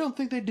 actually, I don't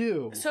think they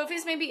do.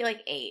 Sophie's maybe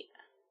like 8.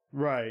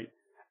 Right.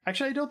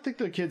 Actually, I don't think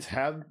the kids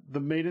have the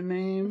maiden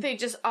name. They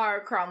just are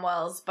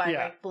Cromwell's by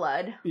Yeah. like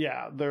blood.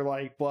 Yeah, they're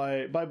like,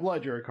 by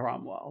blood, you're a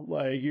Cromwell.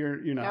 Like,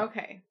 you know.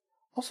 Okay.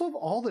 Also, of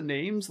all the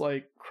names,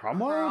 like,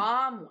 Cromwell?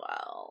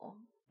 Cromwell.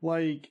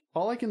 Like,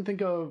 all I can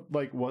think of,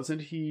 like,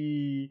 wasn't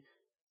he...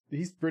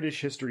 He's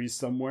British history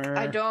somewhere.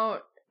 I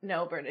don't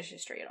know British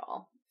history at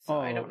all, so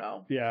I don't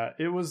know. Yeah,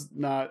 it was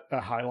not a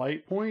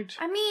highlight point.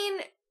 I mean,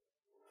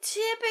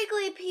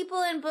 typically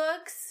people in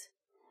books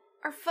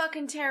are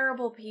fucking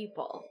terrible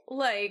people.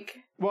 Like,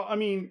 Well, I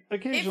mean,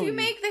 occasionally... if you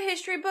make the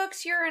history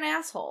books, you're an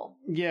asshole.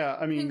 Yeah,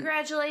 I mean...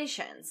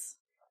 Congratulations.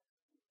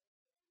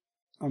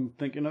 I'm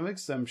thinking of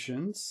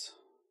exemptions.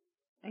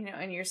 I know,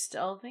 and you're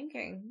still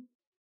thinking.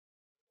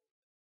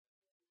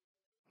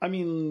 I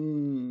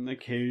mean,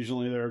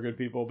 occasionally there are good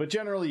people, but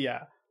generally,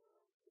 yeah.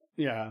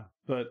 Yeah,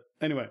 but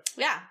anyway.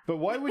 Yeah. But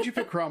why would you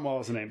pick Cromwell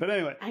as a name? But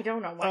anyway. I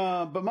don't know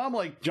why. But Mom,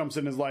 like, jumps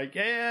in and is like,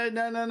 yeah,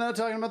 no,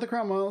 talking about the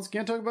Cromwells.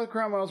 Can't talk about the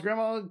Cromwells.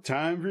 Grandma,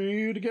 time for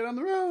you to get on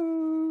the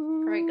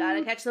road. All right,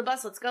 gotta catch the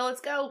bus. Let's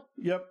go.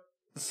 Yep.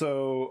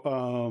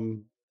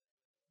 So,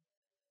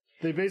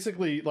 they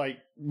basically, like,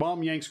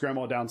 Mom yanks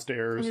Grandma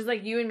downstairs. She's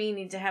like, you and me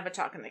need to have a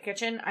talk in the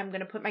kitchen. I'm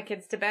gonna put my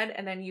kids to bed,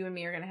 and then you and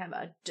me are gonna have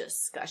a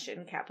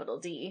discussion, capital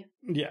D.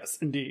 Yes,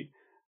 indeed.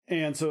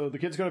 And so the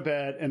kids go to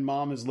bed, and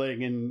Mom is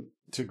laying in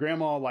to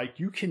Grandma, like,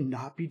 you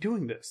cannot be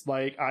doing this.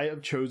 Like, I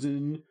have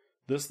chosen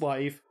this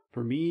life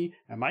for me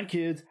and my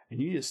kids,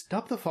 and you need to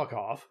step the fuck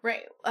off.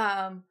 Right.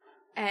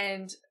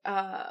 And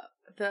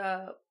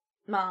the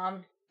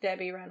mom,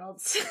 Debbie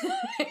Reynolds.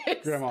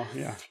 Grandma,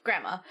 yeah.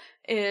 Grandma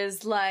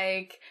is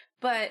like,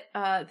 but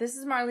this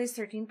is Marley's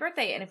 13th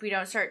birthday, and if we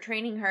don't start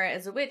training her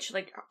as a witch,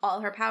 like,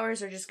 all her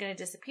powers are just going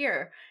to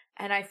disappear.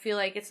 And I feel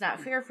like it's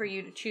not fair for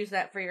you to choose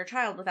that for your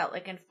child without,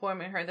 like,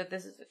 informing her that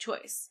this is a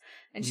choice.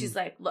 And she's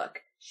like, look,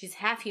 she's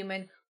half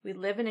human. We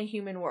live in a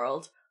human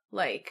world.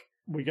 Like,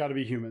 We gotta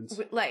be humans.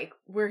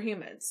 we're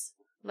humans.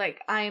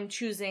 Like, I am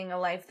choosing a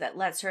life that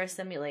lets her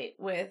assimilate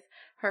with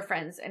her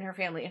friends and her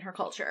family and her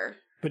culture.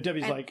 But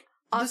Debbie's And like...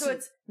 Also, "Listen,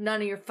 it's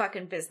none of your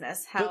fucking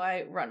business how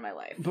I run my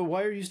life. But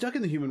why are you stuck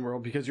in the human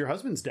world? Because your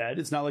husband's dead.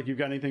 It's not like you've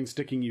got anything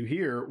sticking you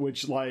here,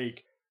 which,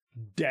 like,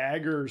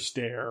 dagger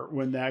stare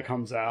when that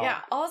comes out. Yeah,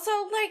 also,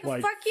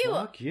 like, fuck you.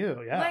 Fuck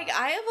you, yeah. Like,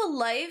 I have a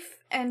life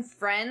and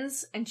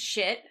friends and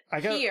shit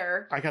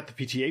here. I got the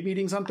PTA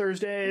meetings on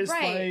Thursdays.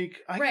 Right. Like,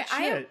 I got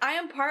shit. I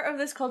am part of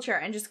this culture,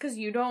 and just because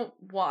you don't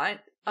want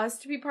us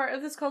to be part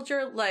of this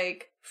culture,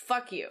 like,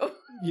 fuck you.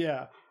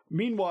 Yeah.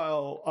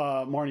 Meanwhile,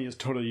 Marnie is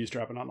totally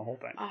eavesdropping on the whole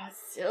thing. A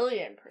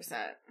zillion %.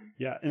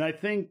 Yeah, and I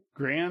think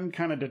Gran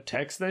kind of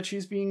detects that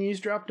she's being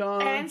eavesdropped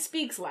on. And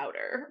speaks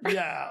louder.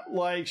 Yeah,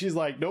 like, she's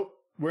like, nope,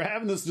 we're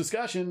having this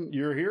discussion.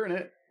 You're hearing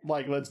it.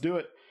 Like, let's do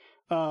it.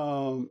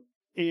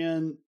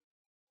 And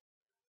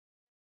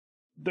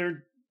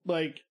they're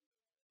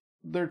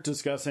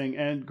discussing,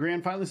 and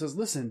Gran finally says,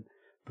 listen,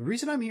 the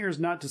reason I'm here is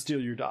not to steal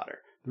your daughter.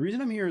 The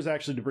reason I'm here is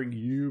actually to bring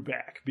you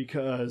back,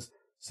 because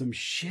some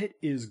shit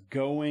is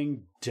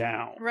going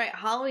down. Right,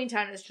 Halloween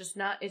Town is just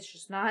not, it's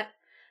just not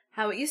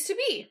how it used to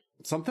be.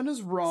 Something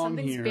is wrong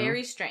here. Something's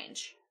very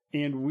strange.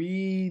 And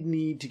we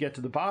need to get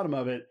to the bottom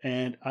of it,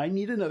 and I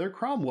need another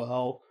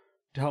Cromwell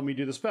to help me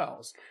do the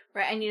spells.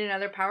 Right, I need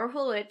another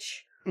powerful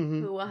witch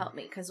Mm-hmm. who will help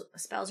me, because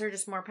spells are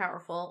just more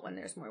powerful when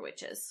there's more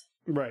witches.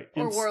 Right.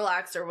 Or And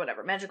warlocks or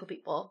whatever, magical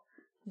people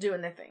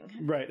doing their thing.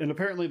 right, and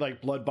apparently,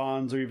 like, blood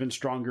bonds are even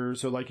stronger,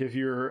 so, like, if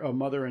you're a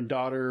mother and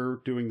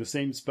daughter doing the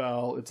same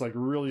spell, it's, like,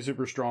 really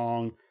super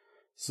strong.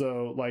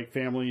 So, like,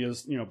 family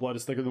is, blood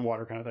is thicker than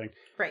water kind of thing.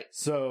 Right.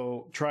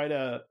 So, try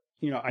to,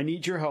 I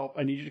need your help.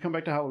 I need you to come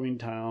back to Halloween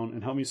Town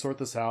and help me sort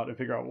this out and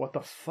figure out what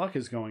the fuck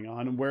is going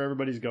on and where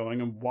everybody's going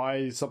and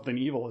why something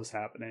evil is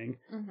happening.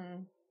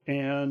 Mm-hmm.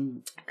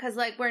 And Because,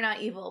 like, we're not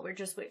evil, we're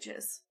just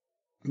witches.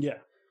 yeah.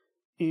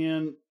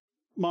 And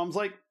Mom's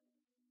like,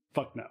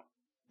 fuck no.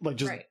 Like,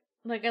 just, Right.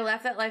 Like, I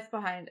left that life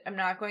behind. I'm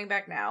not going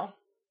back now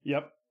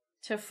yep.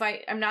 to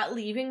fight. I'm not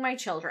leaving my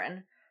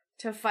children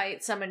to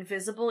fight some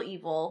invisible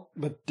evil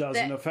But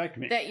doesn't affect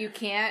me. that you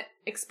can't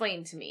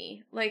explain to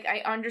me. Like, I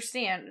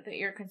understand that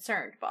you're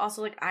concerned, but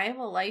also, like, I have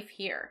a life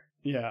here.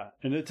 Yeah,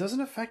 and it doesn't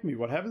affect me.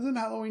 What happens in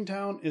Halloween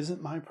Town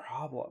isn't my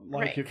problem.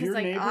 Like, Right, if 'cause, your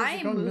like, neighbors I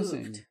are going moved.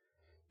 missing.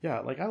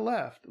 Yeah, like, I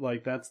left.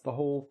 Like, that's the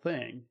whole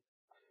thing.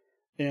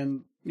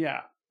 And,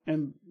 yeah.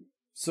 And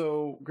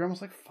so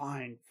Grandma's like,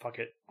 fine, fuck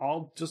it.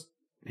 I'll just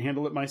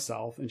handle it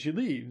myself. And she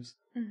leaves.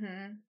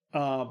 Mm-hmm.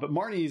 But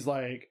Marnie's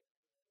like,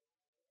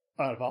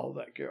 I'd follow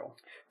that girl.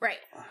 Right.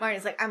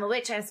 Marnie's like, I'm a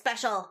witch, I'm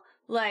special.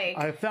 Like,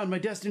 I found my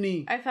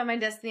destiny. I found my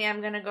destiny,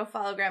 I'm gonna go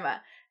follow Grandma.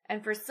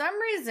 And for some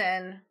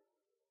reason,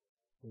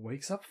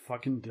 Wakes up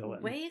fucking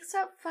Dylan. wakes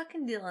up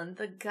fucking Dylan,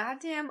 the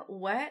goddamn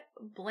wet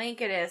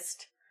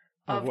blanketist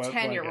of wet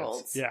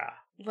 10-year-olds. blankets. Yeah.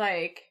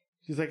 Like,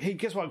 She's like, hey,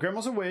 guess what?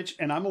 Grandma's a witch,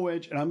 and I'm a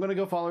witch, and I'm going to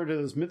go follow her to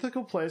this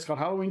mythical place called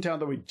Halloween Town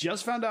that we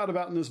just found out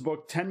about in this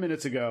book 10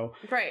 minutes ago.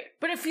 right.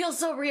 But it feels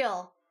so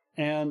real.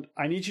 And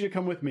I need you to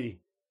come with me.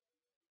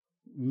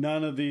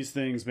 None of these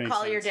things make sense.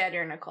 Call your dad,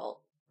 you're in a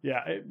cult.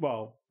 Yeah,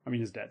 well, I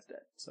mean, his dad's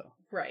dead, so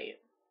Right.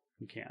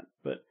 he can't.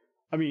 But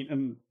I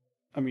mean,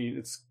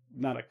 it's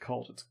not a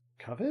cult, it's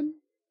a coven?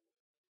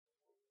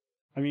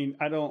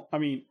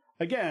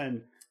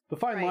 Again, the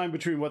fine line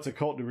between what's a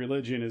cult and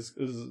religion is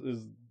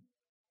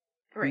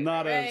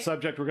not a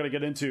subject we're going to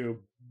get into,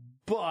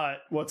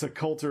 but what's a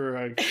cult or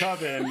a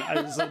coven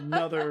is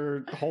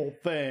another whole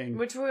thing.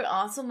 Which we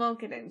also won't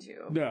get into.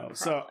 No. Probably.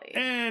 So,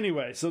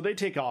 anyway, so they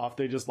take off.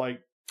 They just,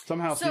 like,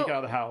 somehow sneak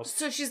out of the house.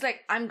 So she's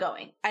like, I'm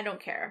going. I don't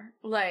care.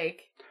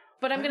 Like,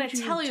 but I'm going to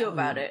tell you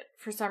about it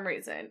for some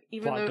reason,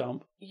 even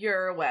though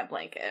you're a wet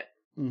blanket.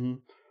 Mm-hmm.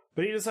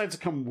 But he decides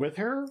to come with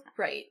her.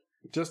 Right.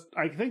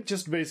 I think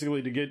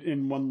basically to get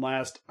in one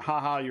last,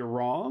 haha, you're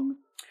wrong.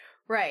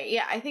 Right,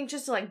 yeah, I think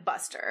just to, like,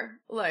 bust her.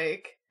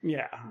 Like,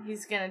 yeah.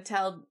 He's gonna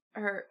tell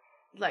her,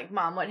 like,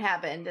 Mom what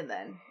happened, and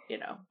then,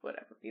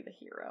 whatever, be the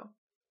hero.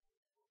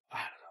 I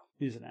don't know.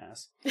 He's an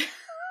ass.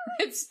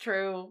 It's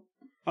true.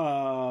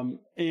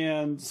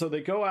 And so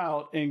they go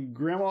out, and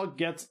Grandma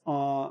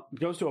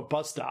goes to a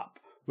bus stop,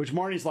 which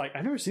Marnie's like,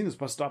 I've never seen this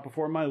bus stop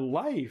before in my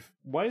life.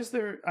 Why is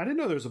there... I didn't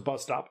know there was a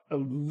bus stop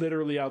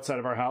literally outside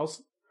of our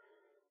house.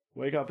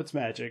 Wake up, it's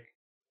magic.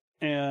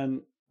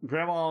 And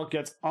Grandma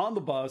gets on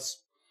the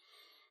bus.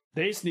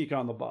 They sneak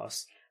on the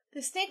bus.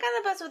 They sneak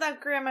on the bus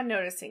without Grandma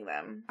noticing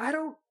them.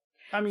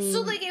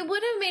 So, like, it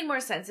would have made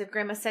more sense if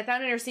Grandma sat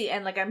down in her seat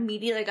and, like,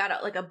 immediately got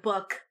out, like, a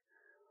book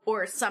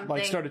or something.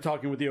 Like, started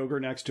talking with the ogre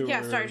next to her.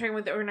 Yeah, started talking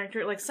with the ogre next to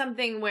her. Like,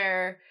 something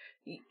where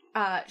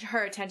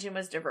her attention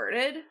was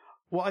diverted.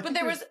 Well, but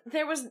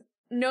there was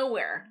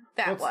nowhere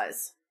that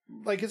was.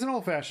 Like, it's an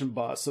old-fashioned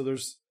bus, so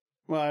there's...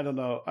 Well, I don't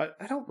know.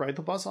 I don't ride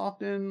the bus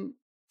often.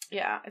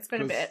 Yeah, it's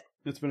been a bit.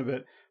 It's been a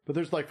bit. But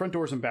there's, like, front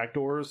doors and back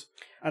doors.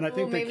 And I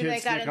think the kids maybe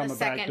they got sneak in on the the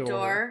back second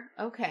door.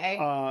 door. Okay.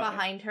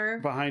 Behind her.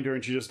 Behind her,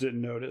 and she just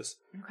didn't notice.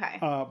 Okay.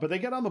 But they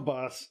get on the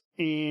bus,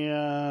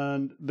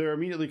 and they're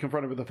immediately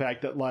confronted with the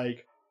fact that,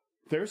 like,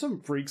 there's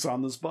some freaks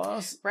on this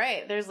bus.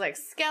 Right. There's, like,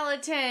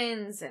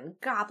 skeletons and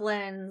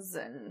goblins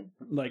and...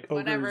 Like,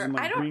 ogres whatever. and,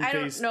 like, I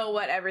don't know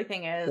what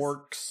everything is.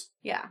 Orcs.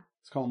 Yeah.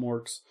 Let's call them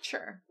orcs.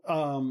 Sure.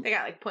 They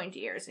got, like,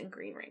 pointy ears and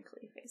green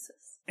wrinkly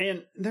faces.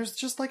 And there's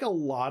just, like, a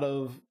lot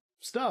of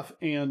stuff.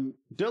 And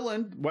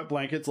Dylan, Wet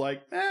Blanket's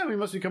like, we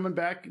must be coming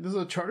back. This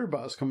is a charter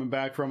bus coming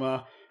back from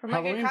a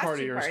Halloween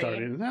party or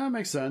starting. That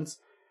makes sense.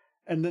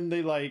 And then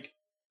they, like,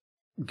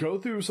 go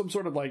through some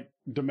sort of, like,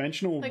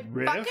 dimensional like,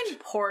 rift. Fucking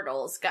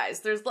portals,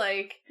 guys. There's,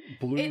 like...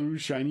 Blue,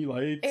 shiny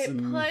lights.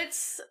 It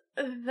puts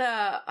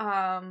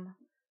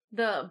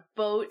the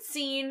boat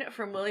scene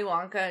from Willy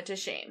Wonka to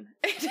shame.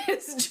 It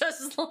is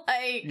just,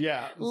 like...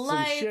 Yeah,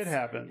 some shit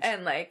happens.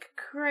 And, like,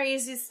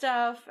 crazy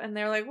stuff. And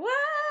they're like,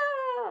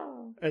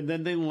 whoa! And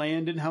then they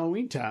land in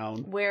Halloween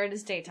Town. Where it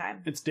is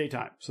daytime. It's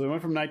daytime. So they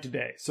went from night to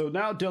day. So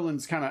now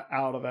Dylan's kind of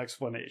out of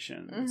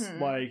explanations.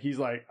 Mm-hmm. Like, he's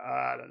like,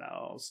 I don't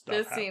know.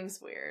 This seems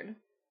weird.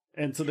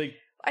 And so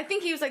I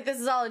think he was like, this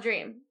is all a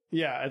dream.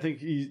 Yeah, I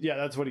think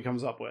that's what he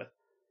comes up with.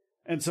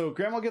 And so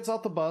Grandma gets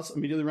off the bus,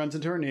 immediately runs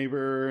into her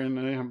neighbor,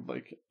 and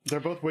like they're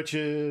both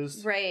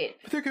witches. Right.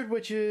 But they're good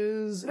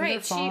witches. Right. And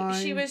they're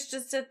fine. She was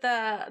just at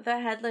the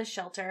headless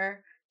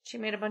shelter. She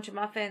made a bunch of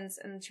muffins,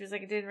 and she was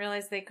like, I didn't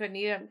realize they couldn't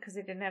eat them because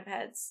they didn't have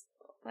heads.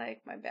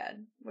 Like, my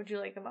bad. Would you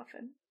like a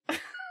muffin?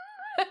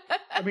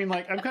 I mean,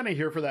 like, I'm kind of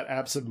here for that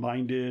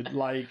absent-minded,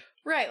 like...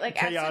 Right,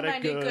 like,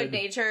 absent-minded,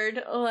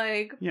 good-natured,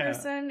 like,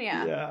 person,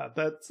 yeah. Yeah,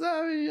 that's,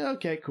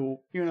 okay,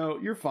 cool.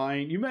 You're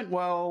fine. You meant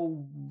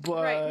well,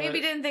 but... Right,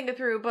 maybe didn't think it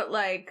through, but,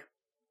 like...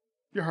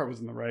 Your heart was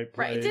in the right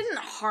place. Right, it didn't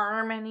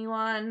harm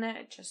anyone.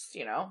 It just,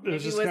 it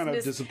was just kind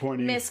of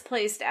disappointing.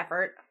 Misplaced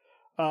effort.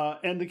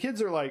 And the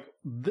kids are like,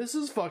 this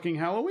is fucking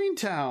Halloween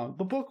Town.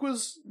 The book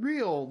was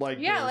real. Like,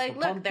 yeah, like,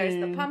 look, there's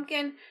the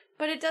pumpkin,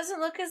 but it doesn't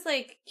look as,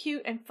 like,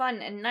 cute and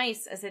fun and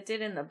nice as it did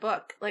in the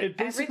book. Like,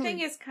 everything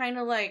is kind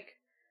of, like,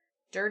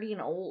 dirty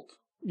and old.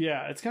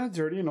 Yeah, it's kind of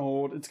dirty and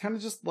old. It's kind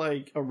of just,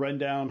 like, a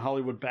rundown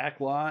Hollywood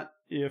backlot.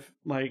 If,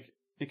 like,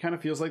 it kind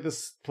of feels like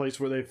this place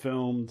where they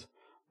filmed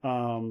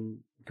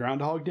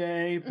Groundhog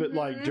Day, but,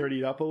 like,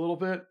 dirtied up a little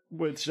bit,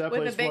 which that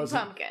place wasn't. With a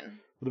big pumpkin.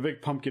 With a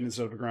big pumpkin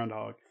instead of a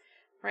groundhog.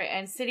 Right,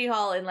 and City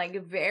Hall in,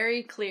 like,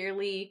 very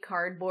clearly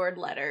cardboard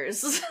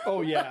letters.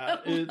 Oh, yeah.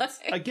 It's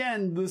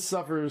again, this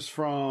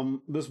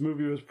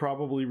movie was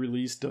probably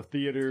released to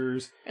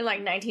theaters. In,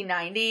 like,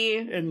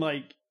 1990. And,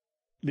 like,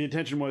 the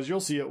intention was you'll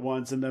see it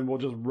once, and then we'll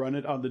just run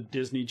it on the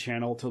Disney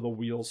Channel till the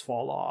wheels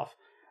fall off.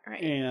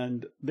 Right.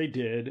 And they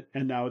did,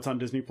 and now it's on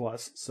Disney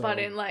Plus. So. But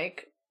in,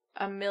 like,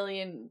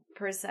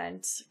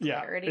 1,000,000%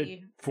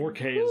 clarity. Yeah,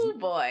 4K is... Oh,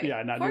 boy.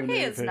 Yeah, not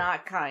 4K is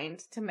not kind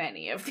to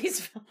many of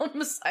these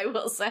films, I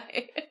will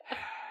say.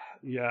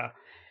 Yeah.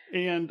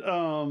 And,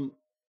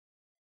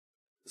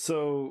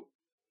 so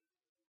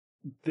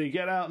they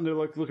get out and they're,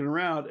 like, looking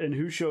around, and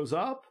who shows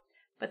up?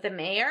 But the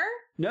mayor?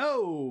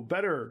 No,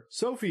 better.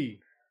 Sophie.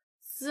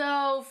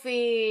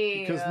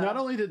 Because not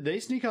only did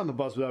they sneak on the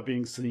bus without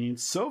being seen,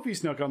 Sophie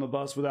snuck on the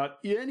bus without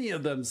any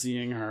of them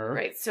seeing her.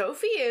 Right,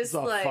 Sophie is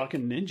a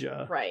fucking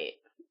ninja. Right.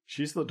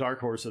 She's the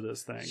dark horse of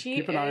this thing.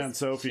 Keep an eye on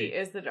Sophie. She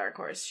is the dark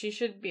horse. She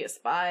should be a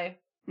spy.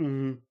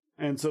 Mm-hmm.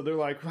 And so they're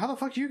like, how the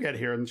fuck do you get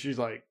here? And she's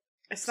like,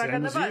 I snuck Same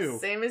on the as bus. you.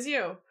 Same as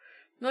you. I'm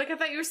like, I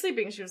thought you were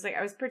sleeping. She was like,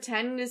 I was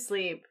pretending to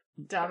sleep,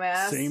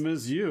 dumbass. Same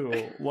as you.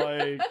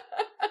 Like,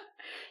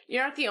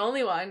 You're not the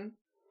only one.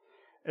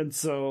 and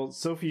so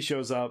Sophie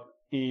shows up,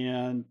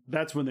 and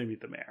that's when they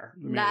meet the mayor.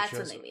 The mayor That's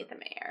when shows they up, meet the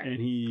mayor.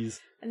 and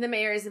And the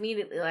mayor is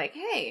immediately like,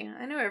 hey,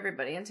 I know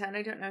everybody in town.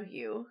 I don't know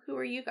you. Who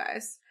are you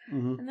guys?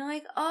 mhm. And they're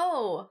like,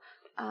 oh,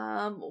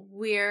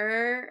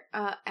 we're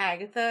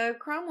Agatha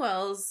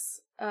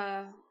Cromwell's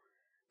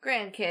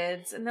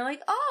grandkids. And they're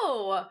like,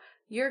 oh,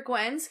 you're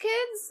Gwen's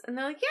kids? And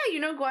they're like, yeah, you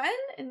know Gwen?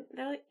 And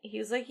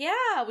he's like,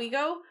 yeah, we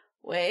go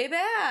way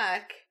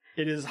back.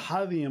 It is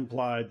highly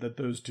implied that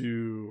those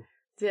two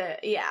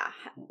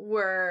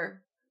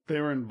Were they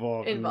were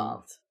involved in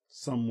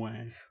some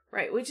way.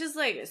 Right, which is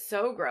like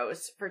so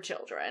gross for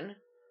children.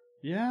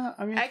 Yeah,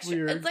 I mean, it's Actually,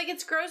 weird. it's like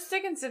it's gross to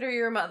consider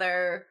your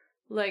mother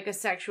like a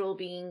sexual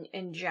being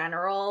in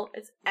general.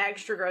 It's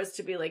extra gross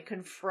to be like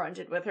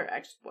confronted with her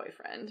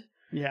ex-boyfriend.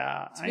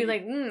 Yeah, To be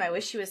like, I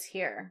wish she was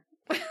here.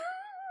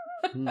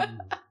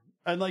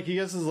 And like he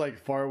gets his like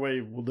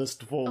faraway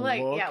wistful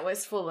Like, look. yeah,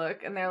 wistful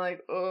look, and they're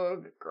like,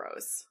 oh,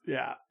 gross.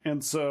 Yeah,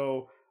 and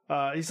so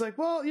he's like,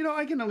 well,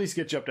 I can at least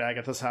get you up to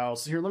Agatha's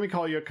house. Here, let me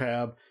call you a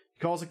cab.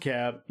 He calls a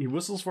cab. He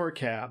whistles for a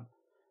cab,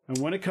 and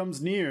when it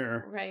comes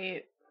near,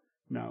 Right.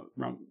 no,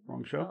 wrong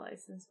The show.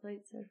 license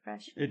plates are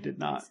fresh. It did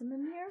not. In the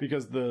mirror?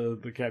 Because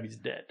the cabbie's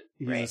dead.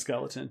 He's a Right.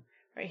 skeleton.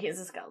 Right, he is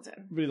a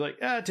skeleton. But he's like,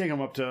 take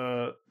him up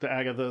to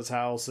Agatha's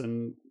house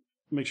and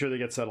make sure they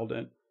get settled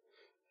in.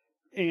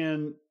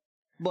 And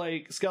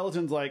like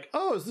Skeleton's like,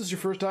 oh, is this your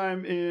first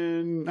time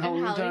in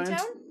Halloween Times?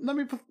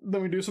 Halloween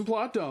Let me do some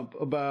plot dump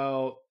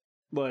about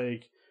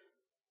like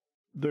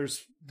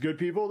there's good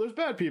people, there's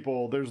bad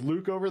people. There's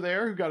Luke over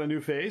there who got a new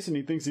face and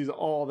he thinks he's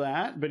all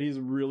that, but he's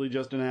really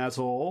just an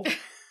asshole.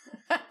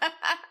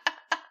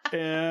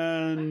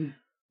 And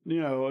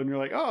and you're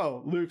like,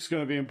 oh, Luke's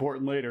going to be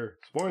important later.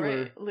 Spoiler.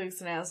 Right,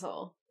 Luke's an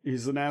asshole.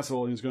 He's an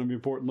asshole and he's going to be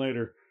important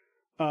later.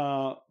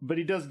 But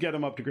he does get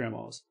him up to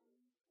Grandma's.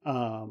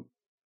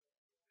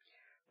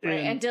 Right,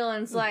 and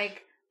Dylan's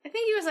like, I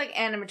think he was like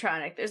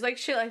animatronic. There's like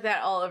shit like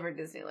that all over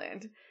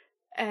Disneyland.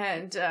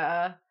 And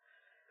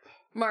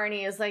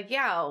Marnie is like,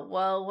 yeah,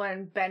 well,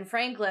 when Ben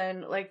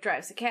Franklin like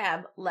drives a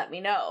cab, let me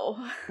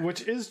know.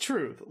 Which is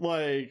truth.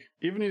 Like,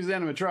 even if he's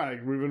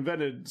animatronic, we've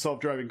invented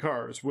self-driving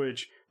cars,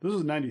 which this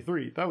was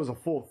 93. That was a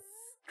full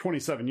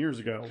 27 years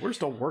ago. We're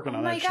still working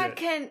on that shit. Oh my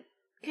god,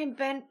 can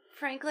Ben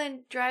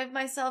Franklin drive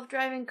my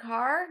self-driving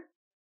car?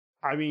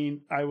 I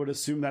mean, I would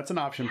assume that's an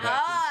option package.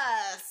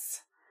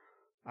 Yes!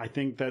 I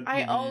think that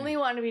I only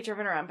want to be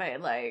driven around by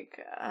like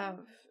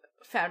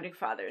founding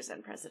fathers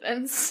and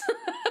presidents.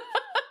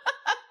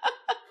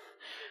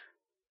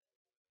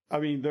 I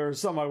mean, there are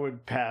some I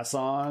would pass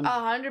on.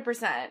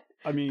 100%.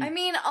 I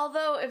mean,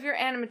 although if you're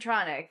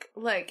animatronic,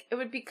 like, it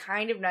would be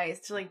kind of nice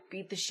to, like,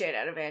 beat the shit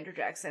out of Andrew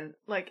Jackson,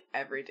 like,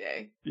 every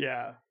day.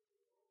 yeah.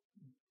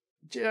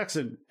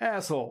 Jackson,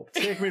 asshole,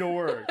 take me to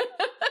work.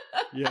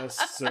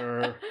 Yes,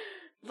 sir.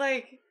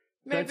 Like,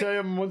 Can I tell you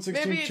I'm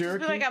 116 maybe it just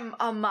Cherokee? be like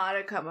a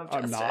modicum of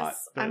I'm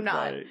justice. not. I'm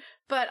not. Like,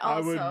 But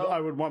also, I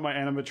would want my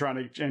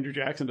animatronic Andrew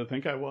Jackson to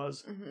think I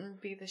was.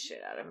 beat the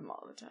shit out of him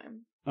all the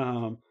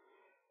time.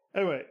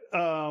 Anyway,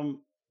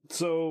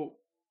 so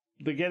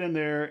they get in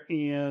there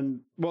and,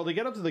 well, they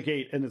get up to the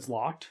gate and it's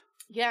locked.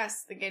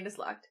 Yes, the gate is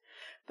locked.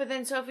 But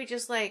then Sophie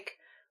just, like,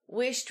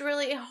 wished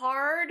really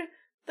hard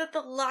that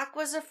the lock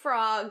was a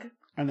frog.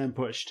 And then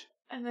pushed.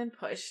 And then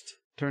pushed.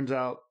 Turns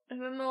out.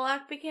 And then the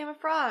lock became a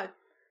frog.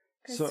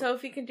 Because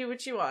Sophie can do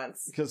what she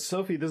wants. Because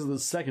Sophie, this is the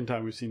second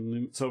time we've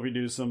seen Sophie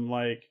do some,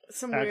 like,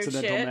 some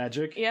accidental weird shit.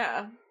 magic.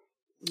 Yeah.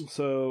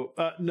 So,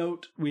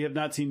 note, we have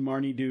not seen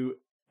Marnie do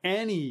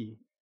any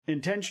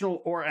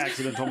intentional or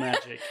accidental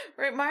magic.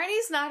 Right,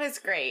 Marnie's not as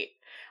great.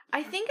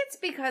 I think it's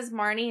because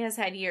Marnie has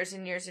had years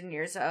and years and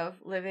years of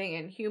living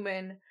in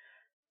human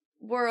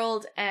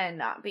world and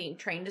not being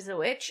trained as a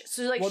witch.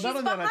 So, like, she's not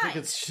only behind. that, I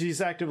think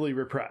she's actively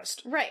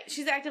repressed. Right,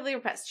 she's actively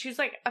repressed. She's,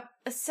 like,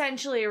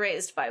 essentially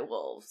raised by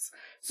wolves.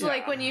 So,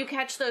 like, when you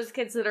catch those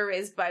kids that are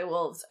raised by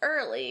wolves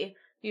early,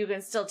 you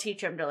can still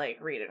teach them to, like,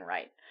 read and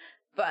write.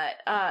 But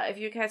if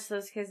you catch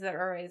those kids that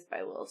are raised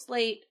by wolves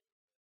late...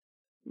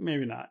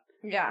 Maybe not.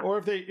 Yeah.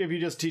 Or if you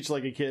just teach,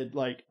 like, a kid,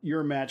 like,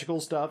 your magical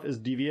stuff is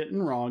deviant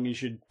and wrong, you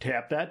should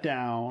tap that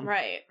down.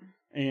 Right.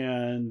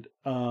 And,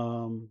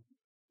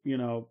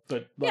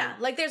 but... Yeah,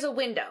 like, there's a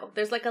window.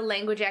 There's, like, a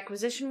language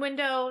acquisition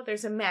window.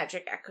 There's a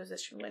magic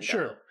acquisition window.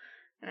 Sure.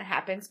 And it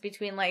happens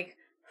between, like,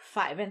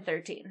 5 and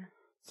 13.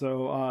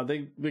 So,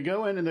 they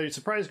go in and they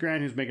surprise Gran,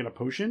 who's making a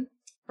potion.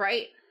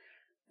 Right.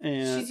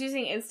 And she's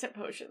using instant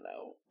potion,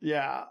 though.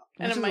 Yeah.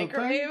 And a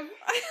microwave.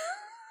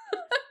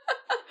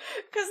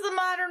 Because the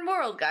modern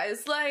world,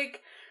 guys,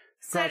 like,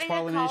 setting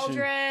a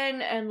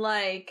cauldron and,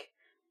 like,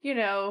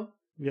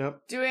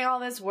 Yep. doing all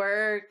this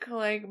work,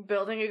 like,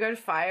 building a good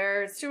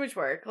fire. It's too much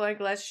work. Like,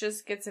 let's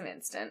just get some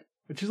instant.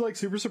 And she's, like,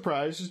 super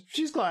surprised.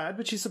 She's glad,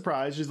 but she's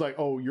surprised. She's like,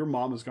 oh, your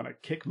mom is going to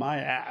kick my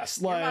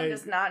ass. Your Like, mom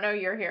does not know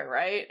you're here,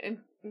 right? And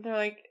they're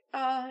like,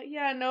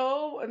 yeah,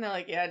 no. And they're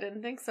like, yeah, I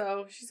didn't think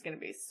so. She's gonna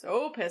be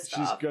so pissed She's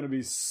off. gonna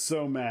be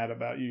so mad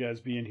about you guys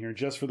being here,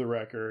 just for the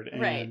record.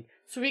 And Right.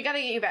 So we gotta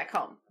get you back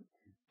home.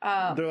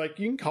 they're like,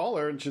 you can call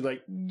her, and she's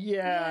like,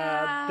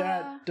 yeah.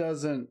 That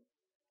doesn't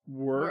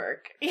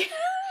work.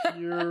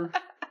 You're...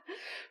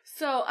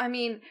 So, I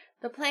mean,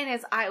 the plan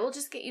is I will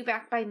just get you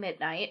back by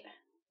midnight.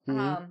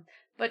 Mhm.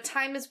 But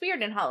time is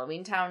weird in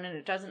Halloween Town, and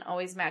it doesn't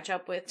always match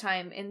up with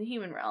time in the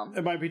human realm.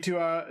 It might be 2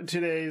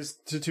 days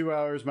to 2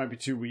 hours, might be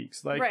 2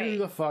 weeks. Like, Right. who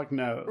the fuck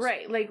knows?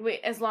 Right, like,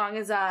 as long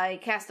as I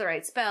cast the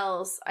right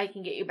spells, I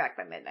can get you back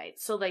by midnight.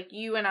 So, like,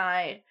 you and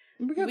I,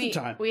 We got the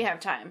time. we have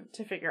time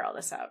to figure all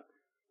this out.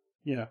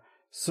 Yeah.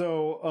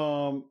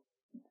 So,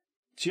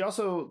 she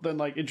also then,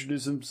 like,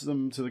 introduces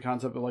them to the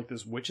concept of, like,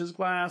 this witch's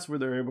glass where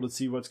they're able to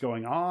see what's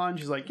going on.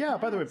 She's like, yeah,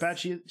 by the way, bad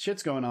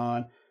shit's going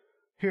on.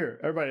 Here,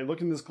 everybody,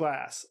 look in this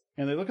glass.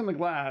 And they look in the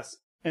glass,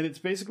 and it's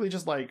basically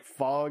just, like,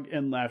 fog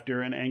and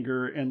laughter and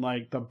anger and,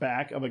 like, the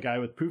back of a guy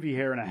with poofy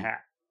hair and a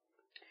hat.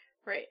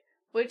 Right.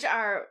 Which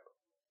our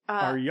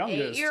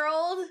youngest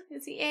 8-year-old,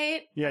 is he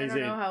 8? Yeah, I he's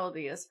don't know 8. how old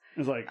he is.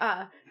 It's like,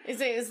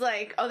 Is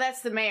like, oh,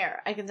 that's the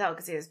mayor. I can tell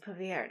because he has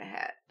puffy hair and a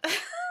hat.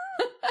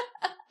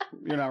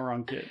 you're not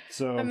wrong, kid.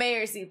 So The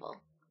mayor's evil.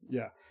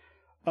 yeah.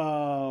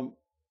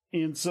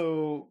 And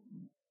so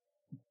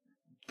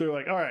they're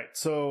like, all right,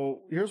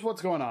 so here's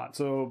what's going on.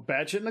 So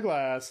bad shit in the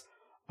glass.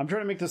 I'm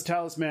trying to make this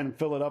talisman and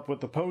fill it up with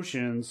the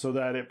potion so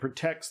that it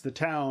protects the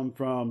town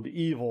from the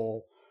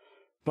evil.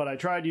 But I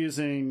tried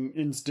using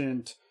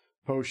instant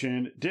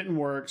potion. It didn't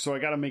work, so I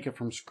got to make it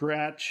from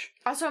scratch.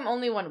 Also, I'm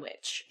only one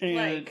witch. And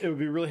Like, it would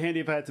be really handy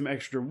if I had some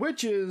extra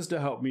witches to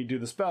help me do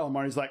the spell. And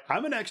Marty's like,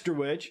 I'm an extra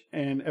witch.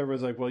 And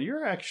everyone's like, well,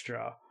 you're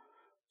extra.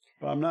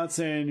 But I'm not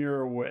saying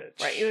you're a witch.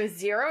 right, you have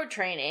 0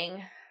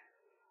 training.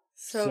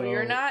 So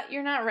you're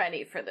not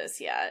ready for this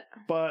yet.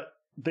 But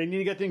they need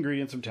to get the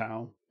ingredients from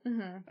town.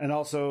 Mm-hmm. And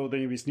also, they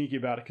need to be sneaky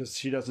about it because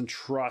she doesn't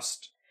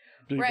trust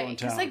people in Right, town.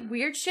 because, like,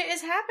 weird shit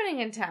is happening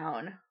in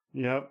town.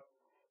 Yep.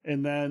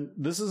 And then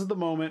this is the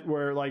moment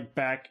where, like,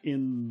 back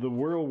in the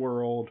real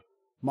world,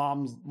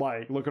 Mom's,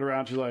 like, looking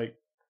around. She's like,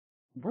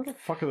 where the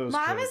fuck are those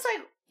Mom kids? is,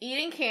 like,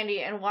 eating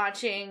candy and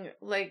watching,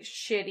 like,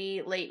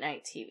 shitty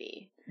late-night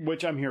TV.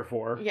 Which I'm here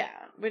for. Yeah,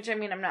 which, I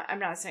mean, I'm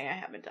not saying I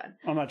haven't done.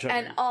 I'm not checking.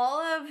 And all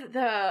of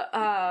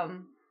the,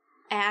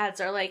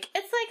 ads are like,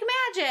 it's like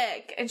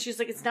magic! And she's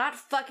like, it's not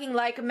fucking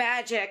like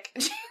magic.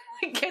 She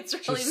like, gets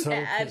really She's so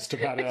mad. pissed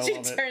about it. I She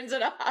love it. turns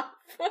it off.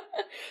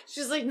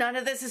 She's like, none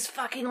of this is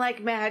fucking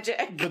like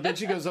magic. But then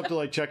she goes up to,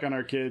 like, check on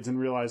our kids and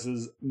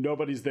realizes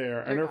nobody's there.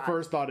 And They're her gone.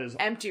 first thought is,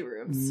 Empty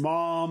rooms.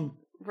 Mom.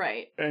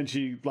 Right. And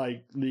she,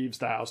 like, leaves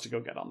the house to go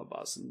get on the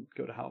bus and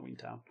go to Halloween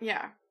Town.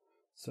 Yeah.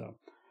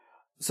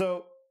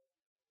 So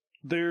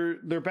they're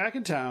back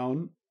in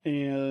town,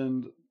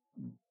 and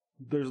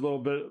there's a little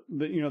bit,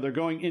 they're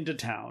going into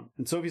town.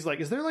 And Sophie's like,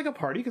 is there, like, a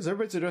party? Because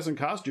everybody's dressed in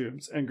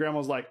costumes. And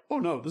Grandma's like, oh,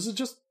 no, this is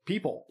just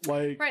people.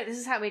 Like, Right, this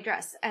is how we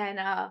dress. And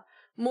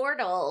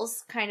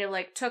mortals kind of,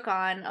 like, took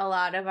on a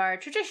lot of our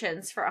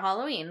traditions for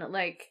Halloween.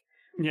 Like,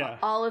 yeah.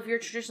 all of your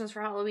traditions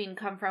for Halloween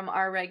come from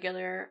our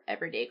regular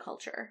everyday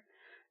culture.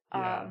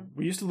 Yeah,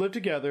 we used to live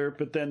together,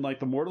 but then, like,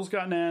 the mortals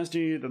got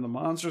nasty, then the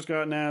monsters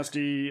got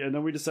nasty, and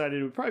then we decided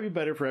it would probably be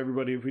better for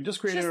everybody if we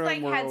just created Just, our like,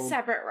 own world. had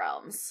separate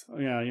realms.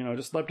 Yeah,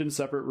 just slept in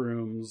separate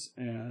rooms,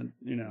 and,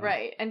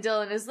 Right. And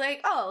Dylan is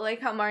like, oh,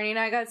 like how Marnie and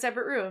I got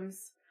separate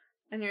rooms.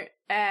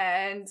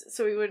 And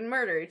so we wouldn't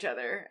murder each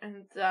other.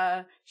 And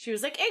she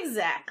was like,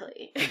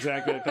 exactly.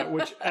 Exactly like that,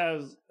 which,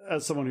 as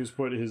someone who's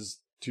put his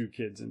 2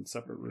 kids in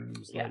separate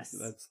rooms, Yes.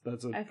 like,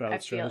 that's a I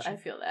valid strategy.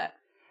 feel that.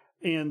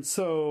 And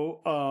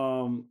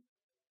so,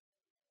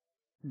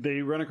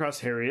 they run across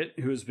Harriet,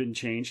 who has been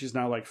changed. She's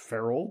now, like,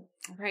 feral.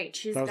 Right.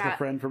 She's That was got the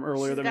friend from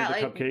earlier that made got,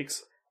 the like,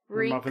 cupcakes.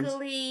 or muffins.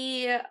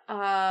 wrinkly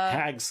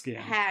Hag skin.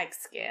 hag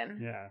skin.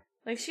 Yeah.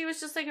 Like, she was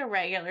just like a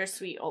regular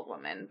sweet old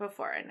woman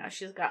before, and now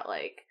she's got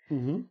like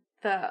Mm-hmm.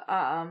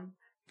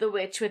 the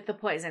witch with the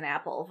poison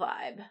apple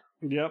vibe.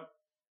 Yep.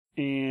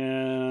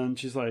 And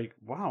she's like,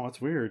 wow, that's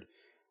weird.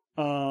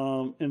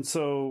 And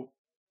so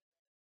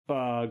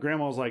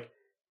Grandma's like,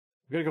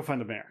 we gotta go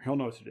find the mayor. He'll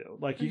know what to do.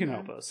 Like, he can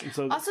help us. And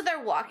so Also,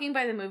 they're walking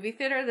by the movie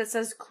theater that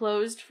says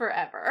closed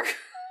forever.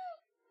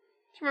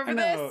 Do you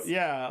remember this?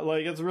 Yeah,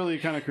 like, it's really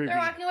kind of creepy. They're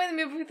walking by the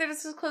movie theater that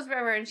says closed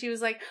forever, and she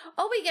was like,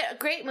 oh, we get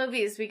great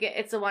movies. We get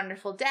It's a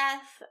Wonderful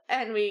Death,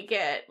 and we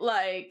get,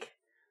 like,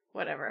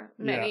 whatever,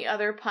 many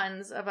other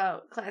puns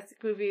about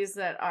classic movies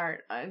that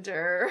aren't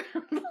under,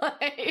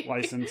 like,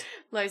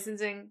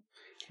 licensing.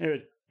 It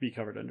would be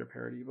covered under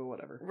parody, but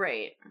whatever.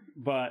 Right.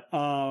 But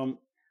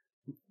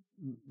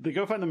they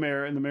go find the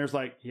mayor, and the mayor's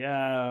like,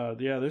 yeah,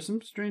 there's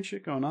some strange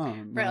shit going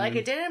on. Right, like,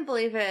 I didn't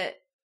believe it,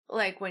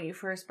 like, when you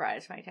first brought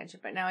it to my attention,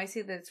 but now I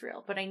see that it's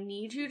real. But I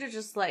need you to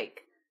just,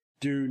 like,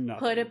 do nothing.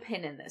 put a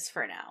pin in this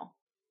for now.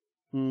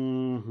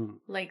 Mm-hmm.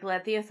 Like,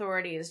 let the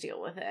authorities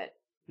deal with it.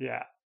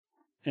 Yeah.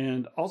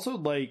 And also,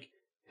 like,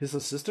 his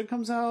assistant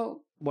comes out,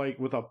 like,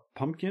 with a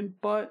pumpkin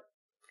butt.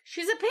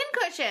 She's a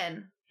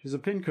pincushion. She's a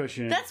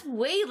pincushion. That's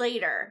way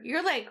later.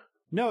 You're like,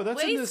 No,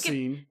 that's way in this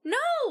scene.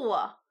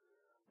 no!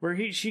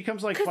 Where she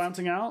comes like 'Cause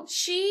flouncing out?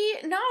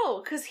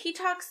 Because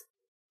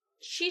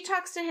she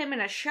talks to him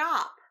in a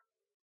shop.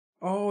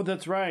 Oh,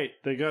 that's right.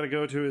 They gotta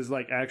go to his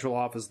like actual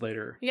office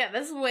later. Yeah,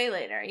 this is way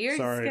later. You're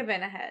Sorry.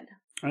 skipping ahead.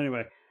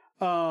 Anyway,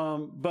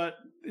 but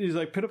he's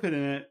like, put a pin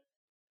in it.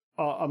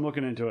 I'm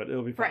looking into it.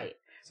 It'll be fine. Right.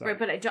 Sorry. Right,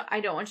 but I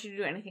don't want you to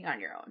do anything on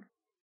your own.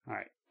 All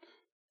right.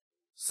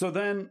 So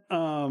then,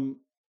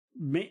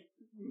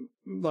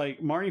 like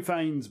Marnie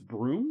finds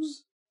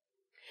brooms.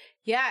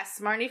 Yes,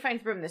 Marnie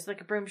finds broom. There's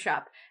like a broom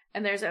shop.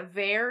 And there's a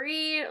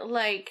very,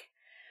 like,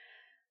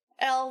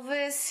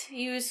 Elvis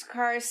used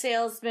car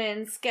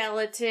salesman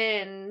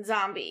skeleton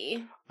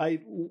zombie. I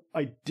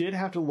did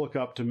have to look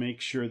up to make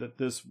sure that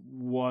this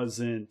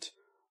wasn't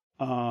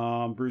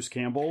Bruce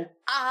Campbell.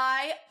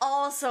 I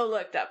also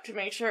looked up to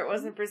make sure it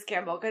wasn't Bruce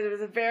Campbell because it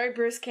was a very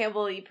Bruce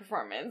Campbell-y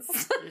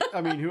performance. I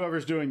mean,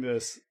 whoever's doing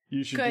this,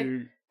 you should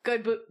do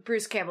good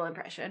Bruce Campbell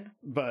impression.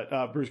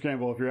 But Bruce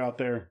Campbell, if you're out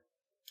there,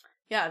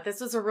 yeah,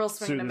 this was a real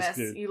swing and a miss.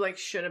 Dude. You like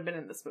should have been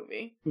in this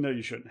movie. No,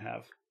 you shouldn't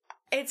have.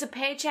 It's a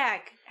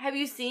paycheck. Have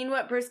you seen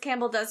what Bruce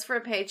Campbell does for a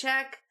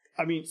paycheck?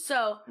 I mean,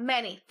 so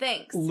many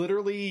things.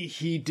 Literally,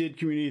 he did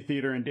community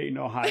theater in Dayton,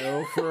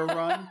 Ohio for a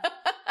run.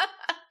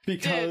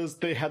 Because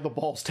they had the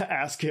balls to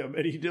ask him,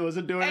 and he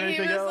wasn't doing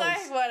anything else. And he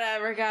was like,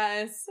 whatever,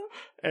 guys.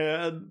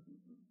 And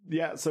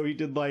yeah, so he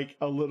did like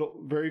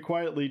very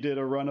quietly did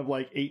a run of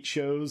like 8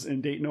 shows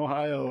in Dayton,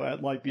 Ohio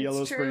at like the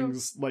Yellow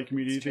Springs like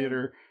community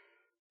theater.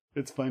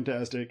 It's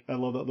fantastic. I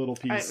love that little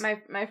piece.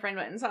 My friend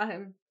went and saw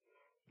him.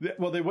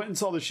 Well, they went and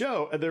saw the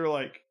show, and they were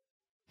like,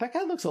 that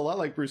guy looks a lot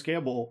like Bruce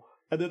Campbell.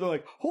 And then they're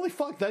like, holy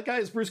fuck, that guy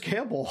is Bruce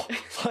Campbell.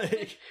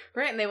 Like,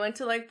 right, and they went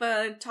to like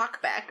the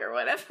talk back or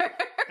whatever.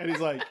 And he's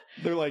like,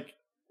 they're like,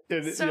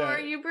 so are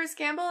you Bruce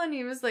Campbell? And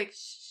he was like,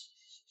 shh.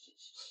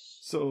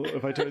 So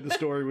if I tell you the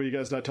story, will you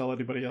guys not tell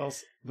anybody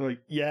else? They're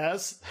like,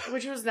 yes.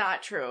 Which was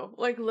not true.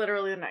 Like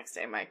literally the next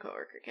day my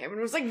coworker came and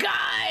was like,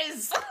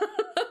 guys!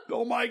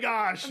 Oh my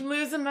gosh! I'm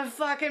losing my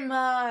fucking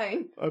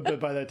mind.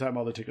 But by that time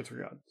all the tickets were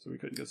gone, so we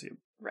couldn't go see him.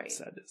 Right.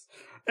 Sadness.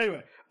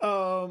 Anyway,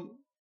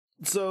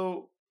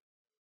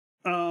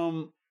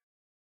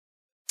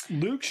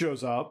 Luke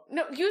shows up.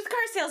 No, used car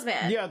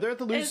salesman. Yeah, they're at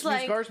the used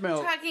car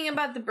salesman. Talking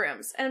about the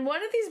brooms. And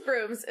one of these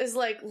brooms is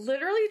like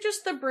literally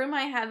just the broom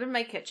I have in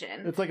my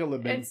kitchen. It's like a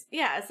Libman.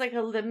 It's like a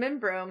Libman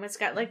broom. It's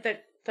got like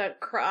the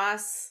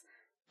cross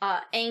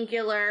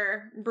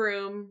angular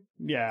broom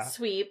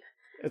sweep.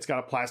 It's got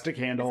a plastic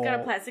handle.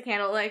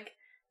 Like,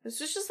 this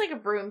was just like a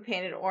broom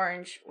painted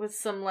orange with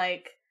some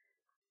like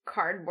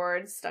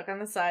cardboard stuck on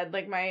the side.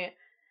 Like my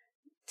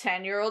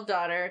 10-year-old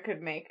daughter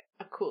could make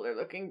a cooler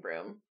looking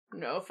broom.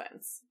 No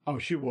offense. Oh,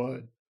 she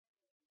would.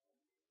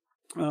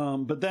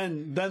 But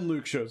then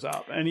Luke shows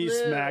up and he's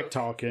smack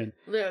talking.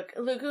 Luke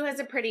who has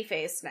a pretty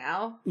face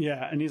now.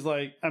 Yeah, and he's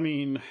like, I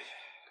mean,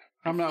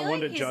 I'm not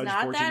one to judge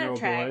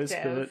 14-year-old boys,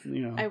 but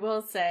you know, I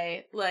will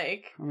say,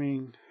 like, I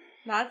mean,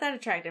 not that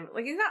attractive.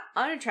 Like, he's not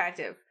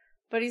unattractive,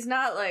 but he's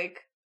not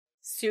like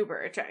super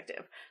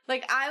attractive.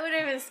 Like, I would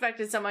have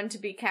expected someone to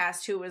be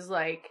cast who was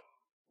like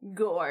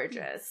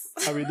gorgeous.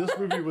 I mean, this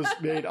movie was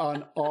made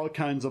on all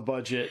kinds of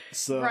budget,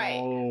 so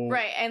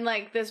right, and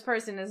like this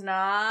person is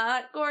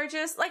not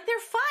gorgeous. Like, they're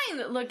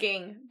fine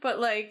looking, but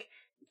like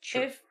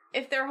sure.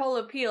 if their whole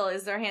appeal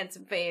is their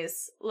handsome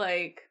face,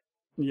 like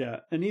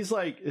yeah, and he's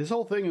like, his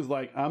whole thing is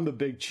like, I'm the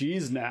big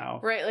cheese now,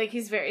 right? Like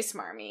he's very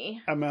smarmy.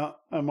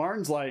 And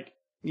Martin's like,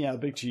 yeah,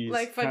 big cheese,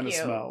 like fuck kind you,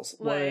 of smells.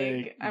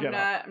 Like I'm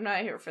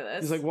not here for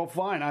this. He's like, well,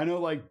 fine, I know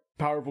like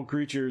powerful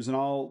creatures, and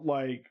I'll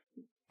like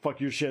fuck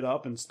your shit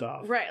up and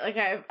stuff. Right, like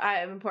I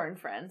have important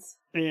friends.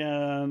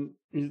 And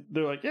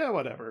they're like, yeah,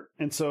 whatever.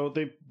 And so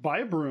they buy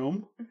a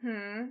broom.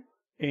 Mm-hmm.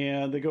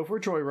 And they go for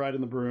a joyride in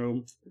the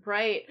broom.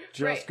 Right.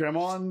 Just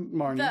Grandma and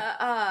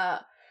Marnie.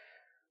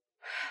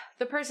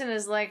 The person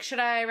is like, should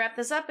I wrap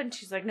this up? And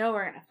she's like, no,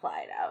 we're gonna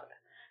fly it out.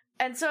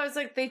 And so it's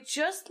like, they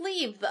just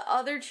leave the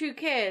other 2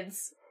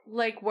 kids,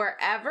 like,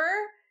 wherever,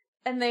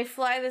 and they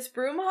fly this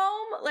broom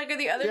home? Like, are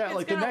the other kids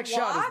like the next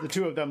walk? shot is the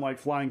 2 of them like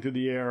flying through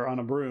the air on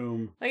a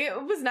broom. Like,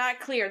 it was not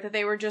clear that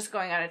they were just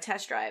going on a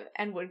test drive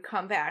and would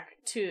come back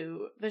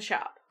to the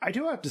shop. I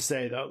do have to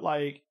say though,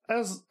 like,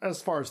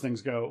 as far as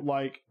things go,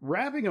 like,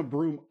 wrapping a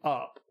broom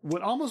up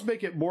would almost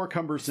make it more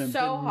cumbersome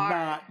than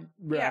not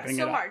wrapping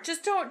it up. Hard.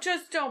 Just don't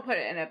put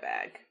it in a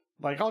bag.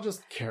 Like, I'll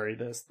just carry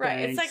this. Right.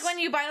 Thanks. It's like when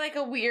you buy like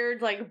a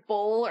weird like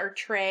bowl or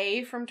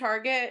tray from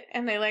Target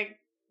and they like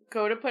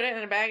go to put it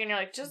in a bag and you're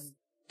like, just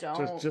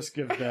Just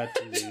give that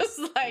to me. Just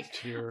like,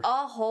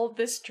 I'll hold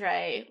this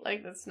tray.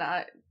 Like, that's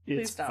not...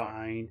 It's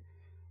fine.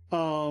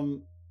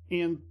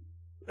 And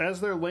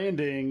as they're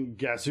landing,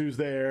 guess who's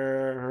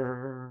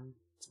there?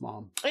 It's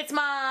Mom. It's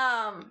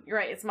Mom! You're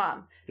right, it's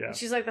Mom. Yeah. And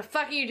she's like, the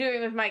fuck are you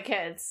doing with my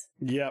kids?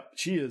 Yep,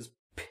 she is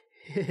pissed.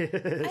 I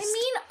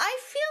mean, I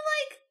feel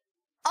like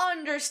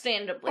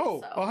understandably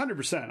so.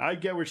 100%. I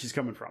get where she's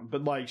coming from,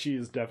 but like, she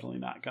is definitely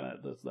not gonna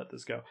let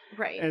this go.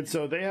 Right. And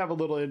so they have a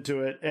little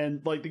into it,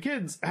 and like the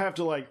kids have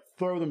to like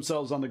throw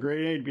themselves on the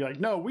grenade and be like,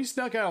 no, we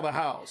snuck out of the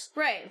house.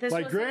 Right.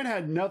 Like, Gran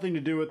had nothing to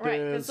do with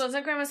this. This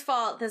wasn't Grandma's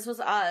fault. This was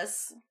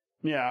us.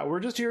 Yeah, we're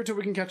just here till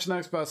we can catch the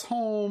next bus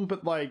home,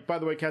 but, like, by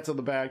the way, cat's on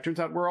the bag. Turns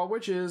out we're all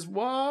witches.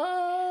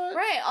 What?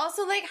 Right.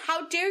 Also, like,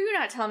 how dare you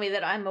not tell me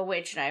that I'm a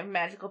witch and I have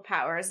magical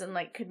powers and,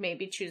 like, could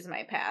maybe choose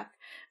my path.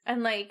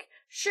 And, like,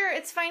 sure,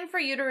 it's fine for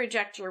you to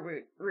reject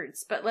your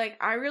roots, but, like,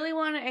 I really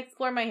want to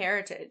explore my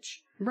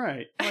heritage.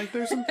 Right. Like,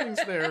 there's some things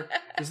there.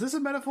 Is this a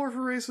metaphor for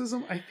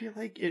racism? I feel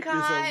like it is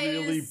Guys. a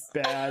really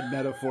bad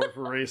metaphor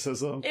for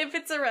racism. If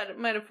it's a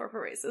metaphor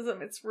for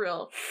racism, it's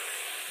real.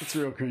 It's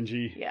real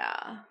cringy.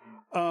 Yeah.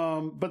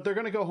 But they're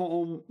gonna go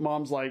home.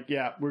 Mom's like,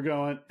 yeah, we're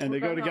going. And they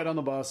go to get on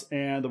the bus,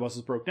 and the bus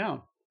is broke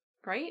down.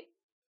 Right?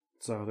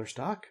 So they're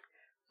stuck.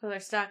 So they're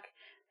stuck.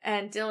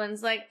 And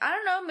Dylan's like, I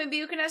don't know, maybe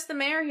you can ask the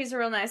mayor. He's a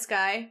real nice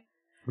guy.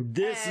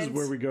 This is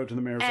where we go to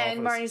the mayor's office. And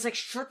Marnie's like,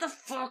 shut the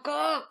fuck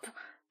up.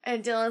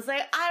 And Dylan's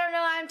like, I don't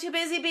know, I'm too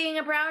busy being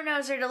a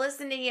brown-noser to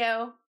listen to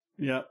you.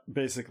 Yeah,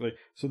 basically.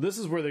 So this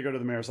is where they go to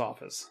the mayor's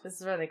office. This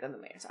is where they go to the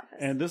mayor's office.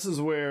 And this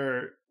is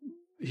where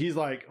he's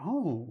like,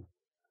 oh,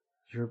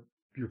 you're back.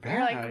 You're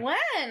like,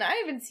 when?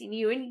 I haven't seen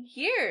you in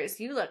years.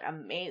 You look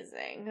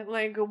amazing.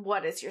 Like,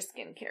 what is your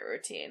skincare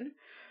routine?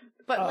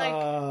 But, like,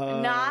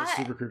 not...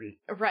 super creepy.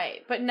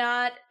 Right, but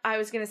not, I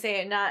was gonna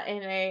say, not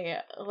in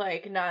a,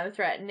 like,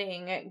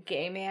 non-threatening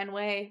gay man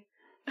way.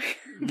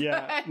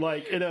 Yeah,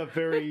 like, in a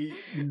very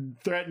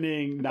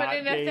threatening, not but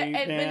in gay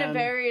man. in a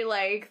very,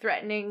 like,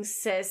 threatening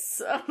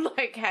cis,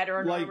 like,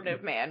 heteronormative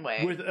like, man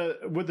way.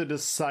 With a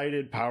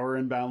decided power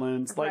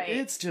imbalance. Like, Right.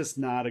 it's just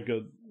not a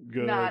good...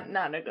 Not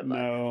a good look.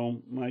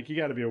 No, like, you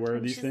gotta be aware of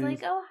And these she's things.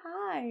 like, oh,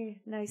 hi.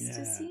 Nice Yeah.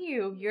 to see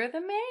you. You're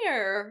the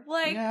mayor.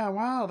 Like, yeah,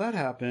 wow, that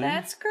happened.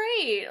 that's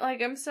great.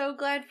 Like, I'm so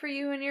glad for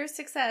you and your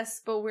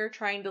success, but we're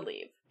trying to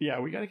leave. Yeah,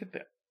 we gotta get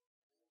the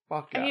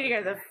fuck out I need to get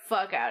of the here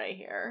fuck out of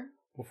here.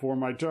 before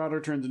my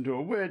daughter turns into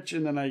a witch,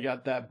 and then I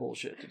got that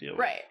bullshit to deal with.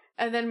 Right.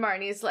 And then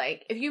Marnie's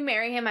like, if you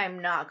marry him,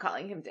 I'm not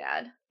calling him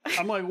dad.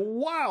 I'm like,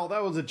 wow,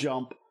 that was a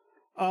jump.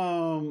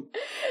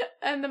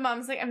 And the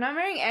mom's like, I'm not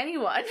marrying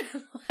anyone.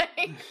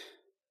 Like,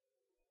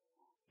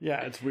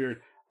 Yeah, it's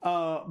weird.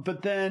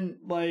 But then,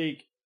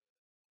 like,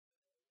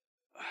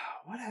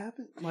 what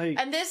happened? Like,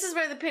 and this is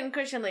where the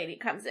pincushion lady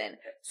comes in.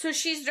 So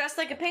she's dressed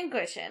like a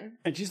pincushion.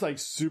 and she's like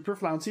super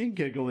flouncy and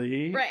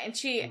giggly. Right. And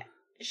she's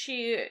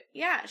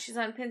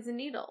on pins and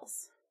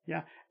needles.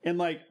 Yeah. And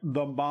like,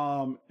 the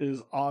mom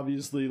is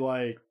obviously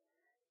like,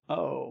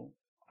 oh,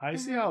 I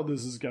see how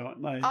this is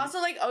going. Like, Also,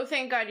 like, oh,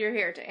 thank God you're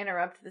here to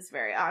interrupt this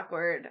very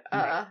awkward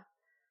Right.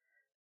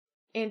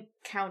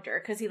 encounter.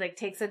 Because he, like,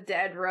 takes a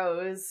dead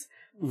rose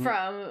Mhm.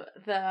 from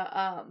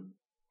the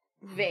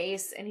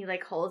vase and he,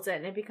 like, holds it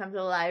and it becomes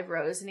a live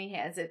rose and he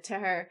hands it to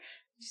her.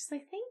 She's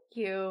like, thank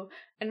you.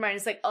 And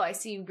Marnie's like, oh, I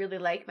see you really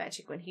like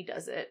magic when he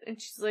does it. And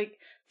she's like,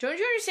 don't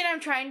you understand I'm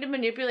trying to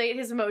manipulate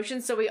his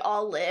emotions so we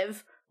all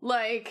live?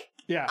 Like,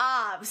 yeah,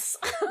 obs.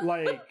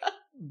 like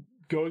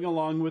going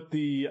along with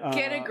the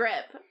Get a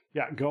grip.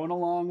 Yeah, going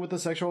along with the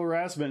sexual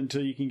harassment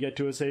until you can get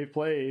to a safe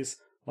place.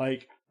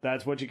 Like,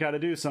 that's what you gotta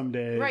do some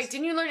days. Right,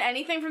 didn't you learn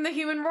anything from the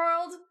human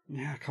world?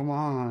 Yeah, come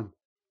on.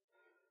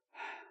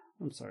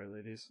 I'm sorry,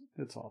 ladies.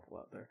 It's awful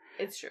out there.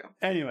 It's true.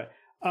 Anyway,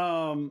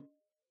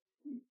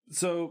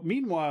 so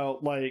meanwhile,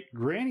 like,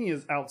 Granny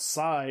is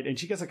outside and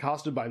she gets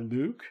accosted by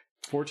Luke,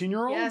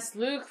 14-year-old. Yes,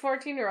 Luke,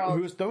 14-year-old.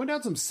 Who's throwing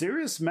down some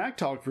serious smack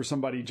talk for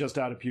somebody just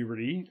out of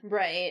puberty.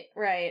 Right.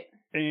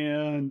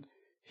 And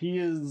he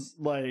is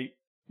like,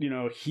 you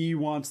know, he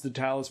wants the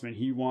talisman.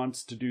 He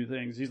wants to do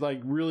things. He's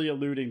like really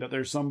alluding that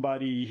there's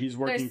somebody he's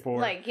working for.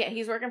 Like, yeah,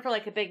 he's working for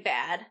like a big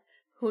bad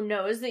who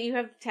knows that you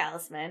have the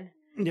talisman.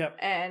 Yep.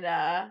 And,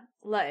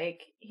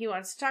 like, he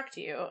wants to talk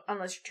to you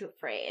unless you're too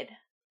afraid.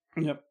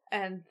 Yep.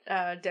 And,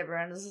 Deborah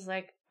Reynolds is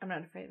like, I'm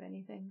not afraid of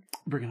anything.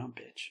 Bring it on,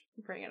 bitch.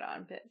 Bring it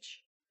on, bitch.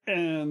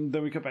 And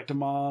then we cut back to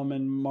Mom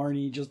and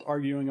Marnie just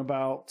arguing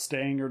about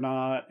staying or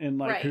not and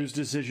like Right. whose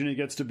decision it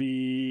gets to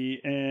be.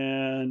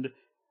 And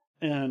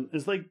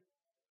it's like,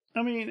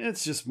 I mean,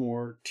 it's just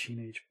more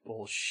teenage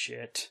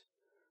bullshit.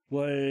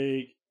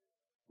 Like,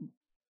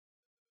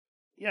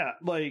 yeah,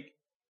 like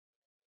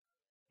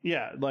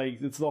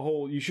it's the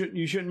whole you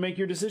shouldn't make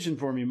your decision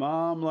for me,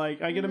 Mom.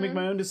 Like, I get to make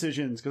my own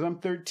decisions because I'm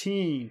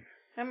 13,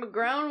 I'm a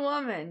grown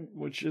woman.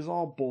 which is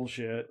all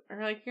bullshit.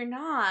 Or like, you're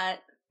not.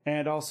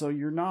 And also,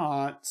 you're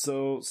not,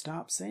 so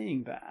stop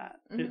saying that.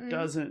 It Mhm.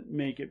 doesn't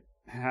make it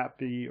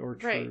happy or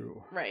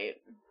true. Right.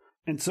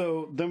 And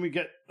so then we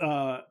get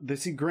they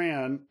see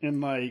Gran and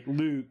like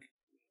Luke,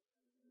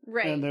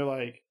 Right. and they're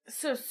like,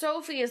 So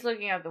Sophie is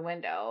looking out the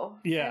window.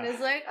 Yeah. And is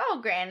like, oh,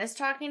 Gran is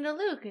talking to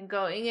Luke and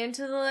going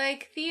into the,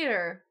 like,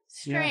 theater.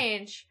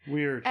 Strange.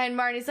 weird. And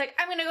Marnie's like,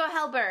 I'm gonna go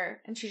help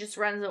her. And she just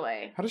runs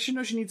away. How does she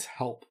know she needs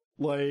help?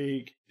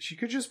 Like, she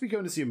could just be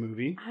going to see a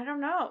movie. I don't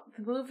know.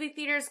 The movie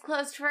theater is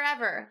closed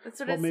forever. That's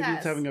what Well, it maybe says.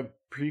 it's having a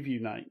preview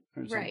night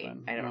or Right.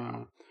 something. I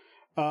don't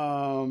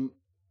know.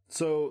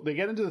 So they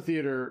get into the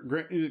theater.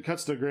 It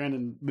cuts to Gran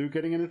and Luke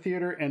getting into the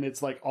theater, and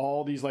it's like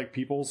all these like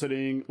people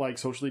sitting like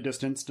socially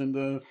distanced in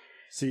the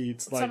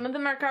seats. Like, Some of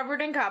them are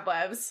covered in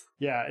cobwebs.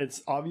 yeah,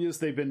 it's obvious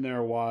they've been there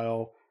a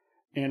while,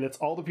 and it's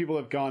all the people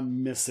that have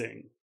gone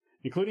missing,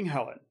 including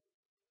Helen.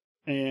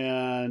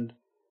 And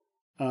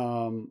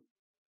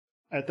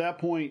at that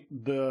point,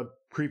 the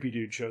creepy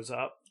dude shows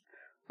up.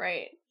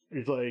 Right.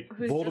 He's like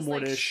Who's just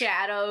like Voldemort-ish.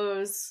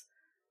 shadows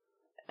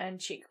and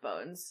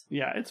cheekbones.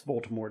 Yeah, it's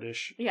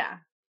Voldemort-ish. Yeah.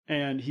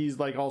 And he's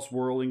like all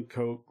swirling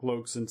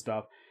cloaks and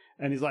stuff.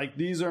 And he's like,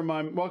 these are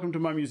my, welcome to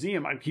my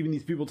museum. I'm keeping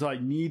these people till I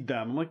need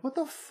them. I'm like, what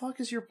the fuck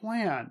is your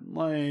plan?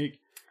 Like,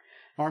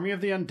 Army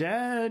of the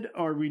Undead?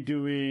 Are we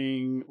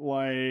doing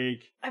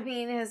like... I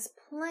mean, his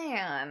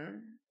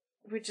plan,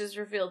 which is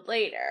revealed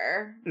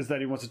later, is that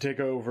he wants to take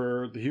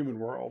over the human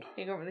world.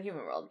 take over the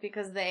human world,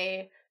 because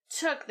they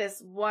took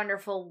this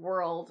wonderful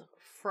world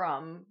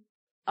from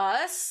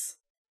us.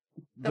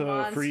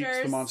 The freaks,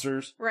 the monsters.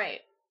 monsters.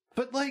 Right.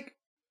 But like,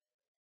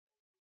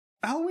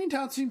 Halloween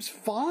Town seems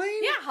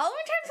fine. Yeah, Halloween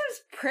Town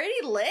sounds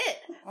pretty lit.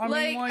 I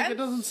mean, like, I'm it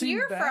doesn't seem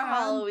here for bad.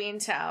 Halloween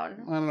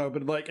Town. I don't know,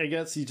 but like, I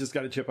guess he just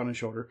got a chip on his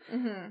shoulder.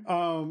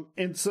 Mm-hmm.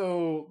 And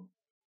so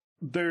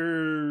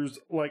there's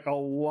like a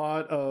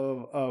lot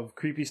of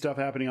creepy stuff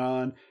happening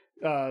on.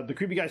 The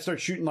creepy guy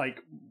starts shooting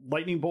like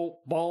lightning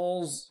bolt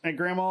balls at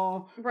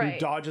Grandma, Right. who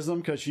dodges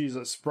them because she's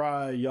a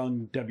spry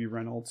young Debbie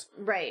Reynolds.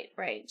 Right.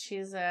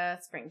 She's a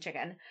spring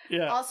chicken.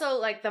 Yeah, Also,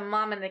 like, the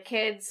mom and the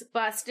kids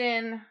bust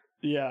in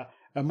yeah.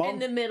 And in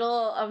the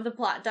middle of the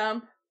plot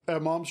dump.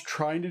 mom's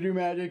trying to do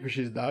magic, but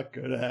she's not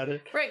good at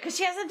it. Right, because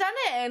she hasn't done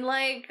it in,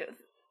 like,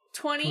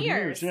 20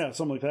 years. Yeah,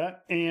 something like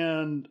that.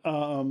 And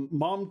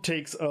mom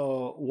takes a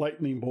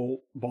lightning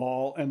bolt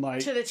ball and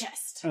like To the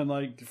chest. and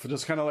like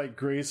just kind of like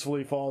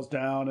gracefully falls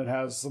down and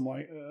has some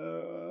like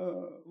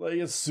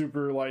a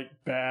super like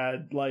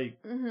bad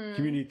like Mm-hmm.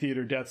 community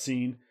theater death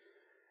scene.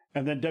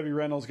 And then Debbie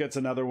Reynolds gets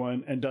another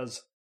one and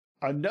does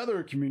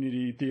another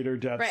community theater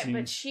death Right, scene.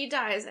 but she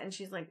dies and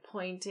she's, like,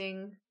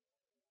 pointing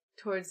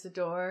towards the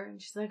door.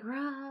 And she's like,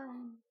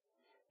 run.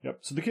 Yep.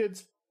 So the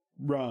kids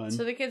run.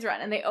 So the kids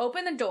run. And they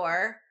open the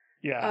door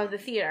yeah. of the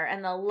theater.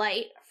 And the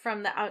light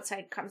from the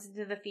outside comes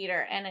into the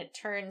theater. And it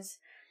turns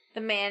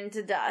the man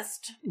to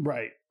dust.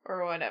 Right.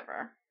 Or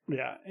whatever.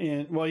 Yeah.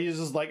 And well, he's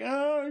just like,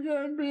 oh, I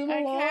can't be in the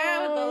I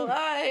can't with the light.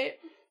 light.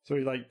 So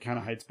he like kind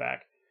of hides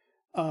back.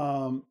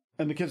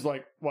 And the kid's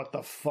like, what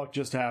the fuck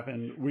just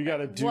happened? We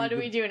gotta do What do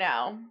we do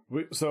now?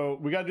 So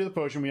we gotta do the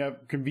potion. We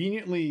have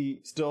conveniently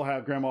still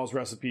have Grandma's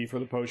recipe for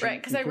the potion. Right,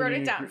 because I wrote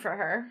it down for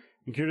her.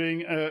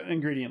 Including an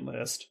ingredient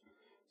list.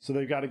 So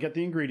they've got to get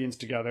the ingredients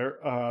together.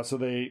 So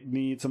they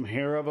need some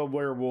hair of a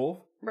werewolf.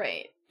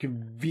 Right.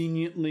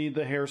 Conveniently,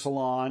 the hair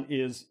salon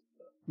is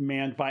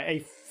manned by a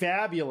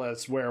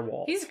fabulous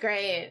werewolf. He's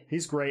great.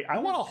 He's great. I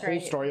want a whole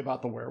great. story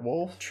about the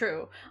werewolf.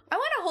 True. I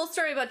want a whole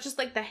story about just,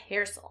 like, the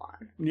hair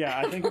salon. Yeah,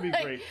 I think it'd be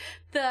Like, great.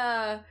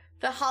 The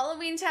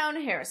Halloween Town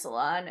hair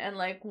salon and,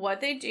 like, what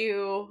they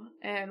do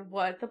and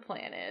what the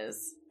plan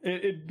is.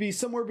 It'd be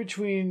somewhere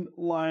between,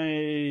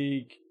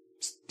 like,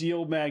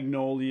 Steel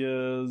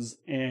Magnolias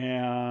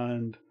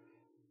and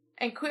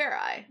Queer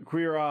Eye.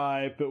 Queer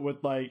Eye, but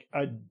with, like,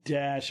 a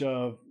dash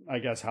of, I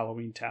guess,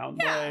 Halloween Town.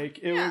 Yeah, Like,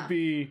 it yeah. would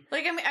be...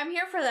 Like, I'm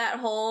here for that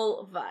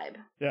whole vibe.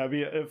 Yeah, it'd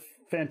be a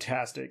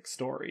fantastic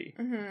story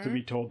Mm-hmm. to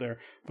be told there.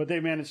 But they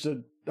managed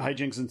to,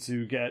 hijinks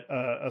ensue, get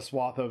a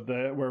swath of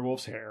the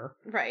werewolf's hair.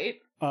 Right.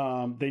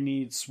 They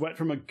need sweat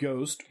from a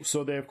ghost,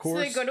 so they, of course...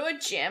 So they go to a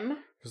gym.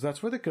 Because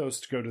that's where the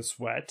ghosts go to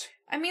sweat.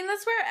 I mean,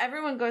 that's where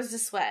everyone goes to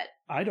sweat.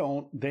 I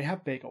don't. They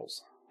have bagels.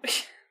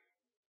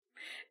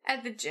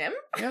 At the gym?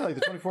 Yeah, like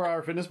the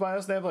 24-hour fitness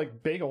bios, they have,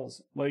 like,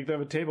 bagels. Like, they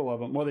have a table of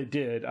them. Well, they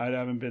did. I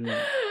haven't been...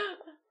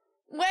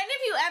 When have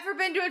you ever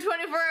been to a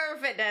 24-hour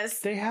fitness?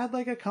 They had,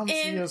 like, a come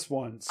see us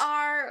once.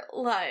 Our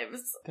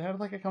lives. They had,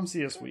 like, a come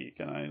see us week,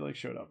 and I, like,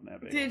 showed up and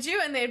had bagels. Did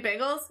you? And they had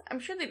bagels? I'm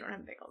sure they don't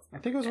have bagels. I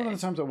think it was one of the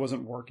times I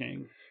wasn't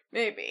working.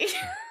 Maybe.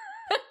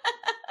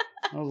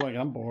 I was like,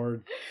 I'm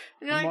bored.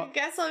 And you're like, I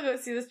guess I'll go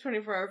see this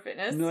 24-hour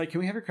fitness. And they're like, can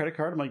we have your credit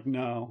card? I'm like,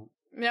 no.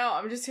 No,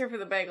 I'm just here for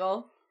the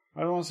bagel.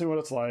 I don't want to see what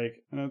it's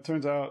like. And it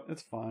turns out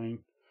it's fine.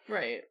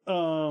 Right.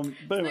 But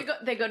So anyway,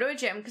 they go to a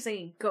gym because they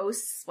need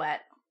ghost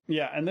sweat.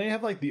 yeah, and they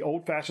have, like, the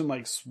old-fashioned,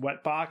 like,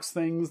 sweat box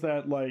things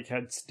that, like,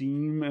 had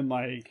steam and,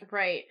 like...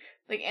 Right.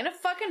 Like, in a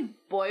fucking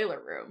boiler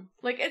room.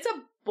 Like, it's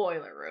a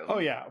boiler room. Oh,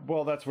 yeah.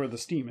 Well, that's where the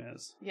steam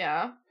is.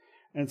 Yeah.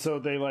 And so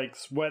they, like,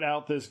 sweat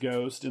out this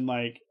ghost and,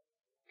 like...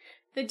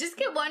 They just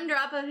get one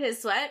drop of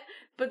his sweat,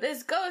 but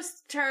this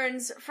ghost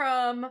turns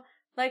from,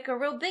 like, a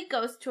real big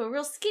ghost to a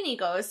real skinny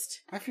ghost.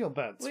 I feel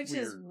that's Which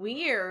weird. is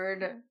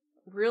weird.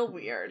 Real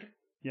weird.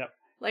 Yep.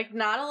 Like,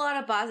 not a lot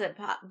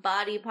of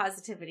body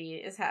positivity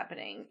is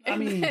happening in I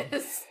mean-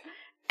 this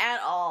at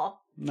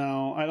all.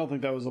 No, I don't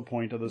think that was the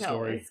point of the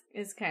story.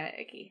 It's kind of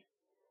icky.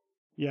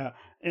 Yeah.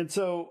 And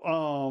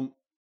so,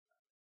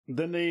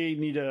 then they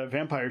need a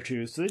vampire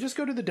tooth. So they just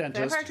go to the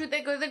dentist. Vampire tooth,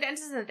 they go to the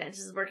dentist, and the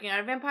dentist is working on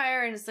a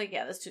vampire, and it's like,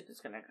 yeah, this tooth is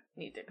gonna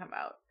need to come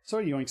out. So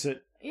he yoinks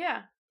it.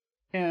 Yeah.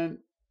 And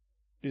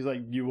he's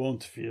like, you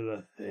won't feel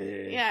a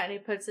thing. Yeah, and he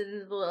puts it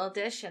into the little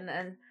dish, and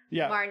then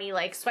Yeah. Marnie,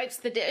 like, swipes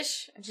the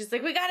dish, and she's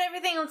like, we got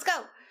everything, let's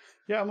go!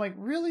 Yeah, I'm like,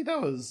 really?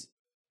 That was...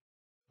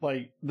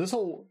 Like, this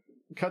whole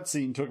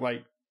cutscene took,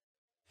 like,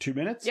 2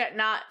 minutes. Yeah,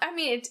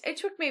 it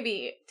took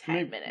maybe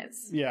 10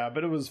 minutes. Yeah,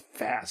 but it was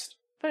fast.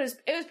 But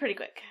it was pretty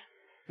quick.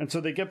 And so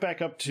they get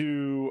back up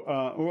to,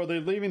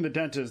 they're leaving the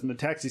dentist, and the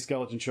taxi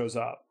skeleton shows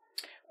up.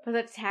 But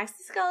the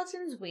taxi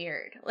skeleton's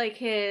weird. Like,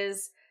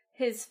 his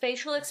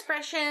facial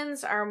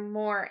expressions are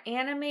more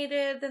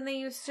animated than they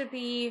used to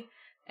be,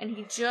 and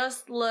he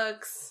just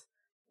looks,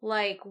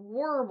 like,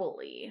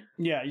 warbly.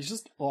 Yeah, he's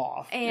just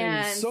off.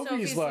 And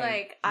Sophie's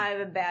like, I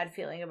have a bad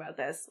feeling about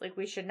this. Like,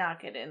 we should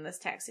not get in this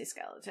taxi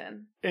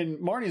skeleton. And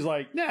Marnie's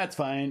like, yeah, it's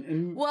fine.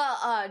 And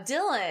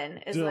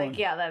Dylan is like,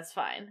 yeah, that's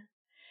fine.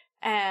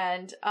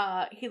 And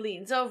he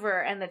leans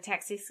over, and the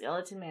taxi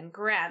skeleton man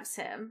grabs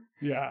him.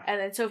 Yeah. And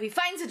then Sophie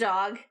finds a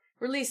dog,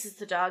 releases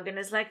the dog, and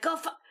is like, go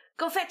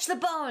fetch the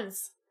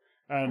bones!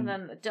 And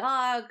then the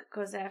dog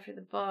goes after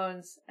the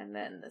bones, and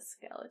then the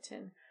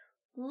skeleton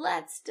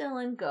lets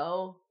Dylan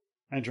go.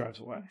 And drives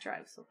away.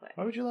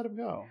 Why would you let him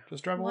go?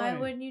 Just drive away. Why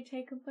wouldn't you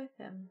take him with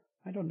him?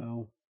 I don't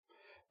know.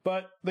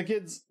 But the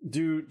kids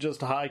do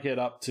just hike it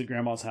up to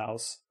Grandma's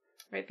house.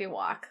 Right, they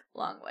walk a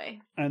long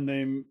way. And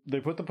they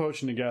put the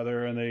potion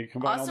together, and they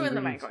combine also all the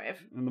in the ingredients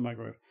microwave. In the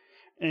microwave.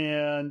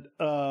 And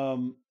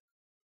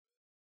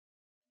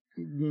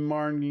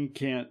Marnie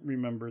can't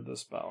remember the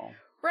spell.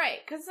 Right,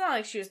 because it's not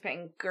like she was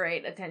paying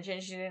great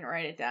attention. She didn't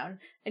write it down.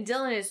 And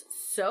Dylan is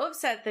so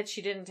upset that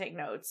she didn't take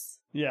notes.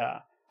 Yeah.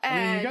 And,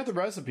 I mean, you got the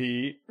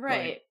recipe. Right.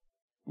 Like,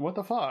 what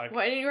the fuck?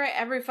 Why didn't you write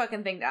every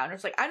fucking thing down?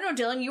 It's like, I don't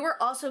know, Dylan, you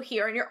were also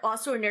here, and you're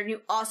also a nerd, and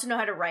you also know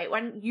how to write. Why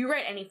didn't you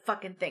write any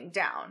fucking thing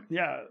down?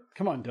 Yeah,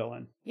 come on,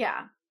 Dylan.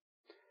 Yeah.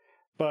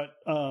 But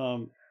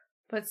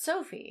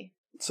Sophie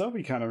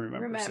kind of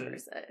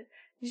remembers it.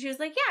 She was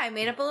like, yeah, I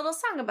made up a little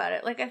song about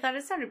it. Like, I thought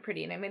it sounded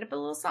pretty, and I made up a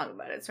little song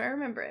about it, so I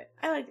remember it.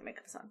 I like to make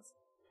up songs.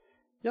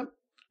 Yep.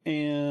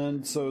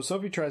 And so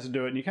Sophie tries to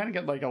do it, and you kind of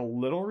get, like, a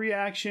little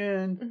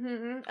reaction.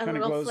 Mm-hmm. A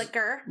little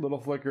flicker. Little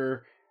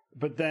flicker.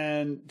 But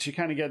then she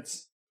kind of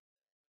gets...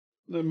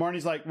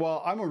 Marnie's like,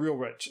 well, I'm a real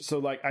witch, so,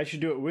 like, I should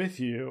do it with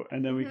you,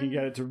 and then we can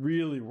get it to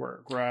really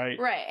work, right?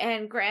 Right,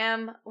 and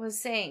Graham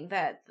was saying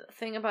that the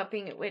thing about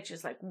being a witch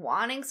is, like,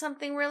 wanting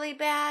something really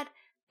bad,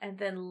 and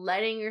then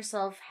letting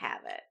yourself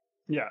have it.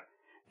 Yeah.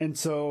 And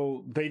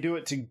so they do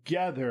it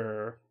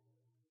together,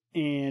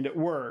 and it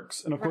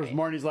works. And of course,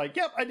 Marnie's like,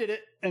 yep, I did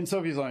it. And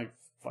Sophie's like,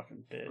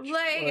 fucking bitch.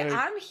 Like,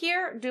 I'm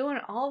here doing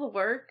all the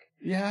work.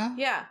 Yeah.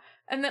 Yeah.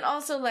 And then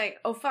also, like,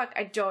 oh fuck,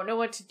 I don't know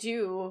what to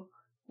do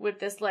with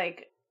this,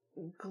 like,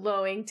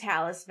 glowing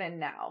talisman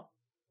now.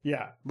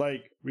 Yeah.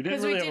 Like, we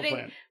didn't really have a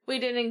plan. We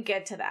didn't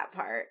get to that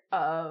part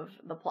of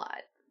the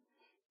plot.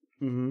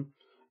 Mm-hmm.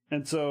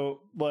 And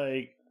so,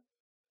 like,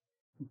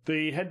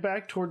 they head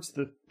back towards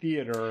the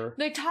theater.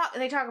 They talk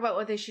about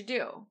what they should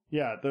do.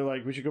 Yeah, they're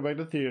like, we should go back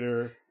to the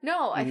theater.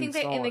 No, I think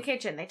in the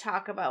kitchen they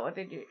talk about what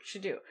they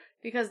should do,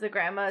 because the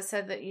grandma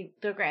said that you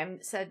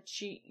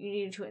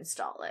needed to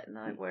install it, and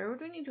they're like, where would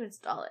we need to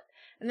install it?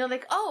 And they're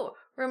like, oh,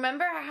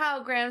 remember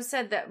how Graham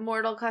said that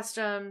Mortal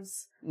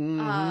Customs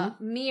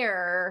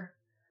mirror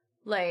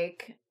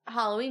like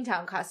Halloween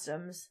Town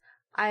customs?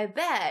 I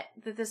bet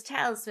that this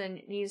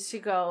talisman needs to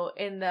go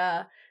in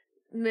the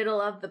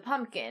middle of the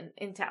pumpkin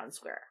in Town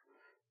Square.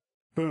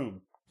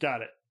 Boom.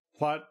 Got it.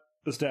 Plot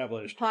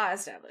established.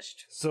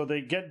 So they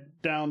get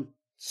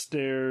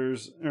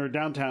downstairs, or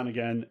downtown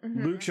again.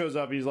 Mm-hmm. Luke shows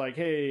up. He's like,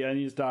 hey, I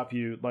need to stop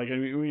you. Like,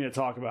 we need to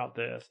talk about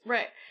this.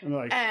 Right. And they're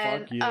like,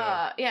 fuck you.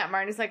 Yeah,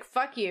 Marnie's like,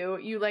 fuck you.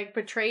 You, like,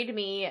 betrayed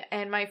me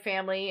and my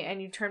family,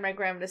 and you turned my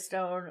grandma to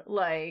stone.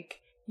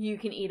 Like, you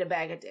can eat a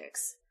bag of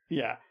dicks.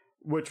 Yeah.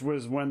 Which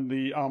was when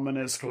the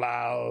ominous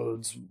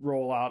clouds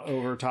roll out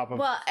over top of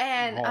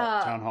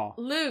Town Hall.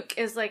 Luke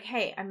is like,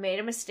 hey, I made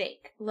a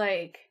mistake.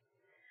 Like,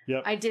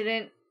 yep. I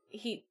didn't...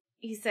 He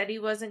said he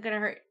wasn't gonna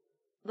hurt,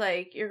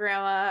 like, your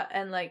grandma,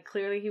 and, like,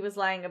 clearly he was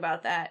lying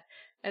about that.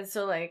 And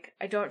so, like,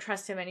 I don't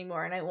trust him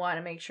anymore, and I want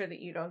to make sure that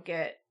you don't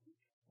get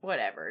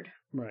whatevered.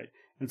 Right.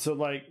 And so,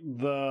 like,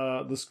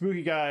 the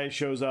spooky guy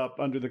shows up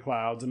under the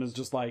clouds and is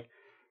just like,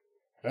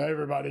 hey,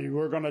 everybody,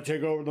 we're going to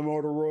take over the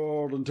motor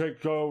world and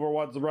take over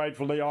what's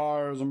rightfully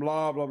ours and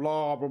blah, blah,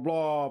 blah, blah,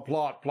 blah,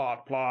 plot,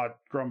 plot, plot,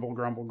 grumble,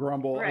 grumble,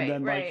 grumble. Right, and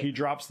then, like, he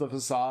drops the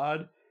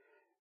facade,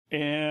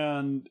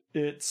 and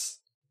it's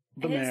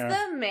the mayor. It's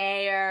the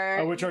mayor.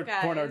 At which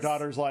point our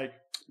daughter's like,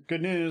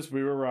 good news,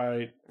 we were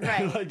right.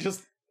 Right. Like,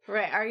 just...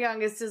 Right, our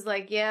youngest is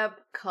like, yep,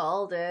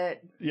 called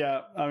it.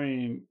 Yeah, I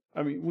mean,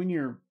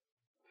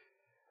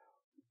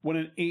 when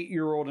an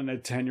 8-year-old and a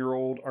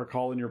 10-year-old are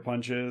calling your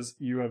punches,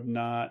 you have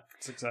not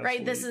successfully...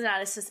 Right, this is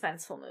not a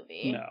suspenseful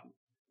movie. No.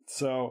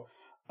 So,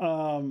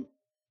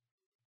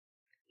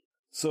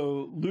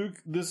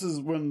 Luke, this is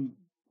when,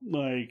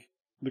 like,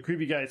 the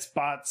creepy guy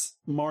spots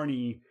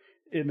Marnie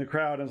in the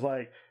crowd and is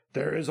like,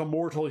 there is a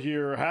mortal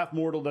here, half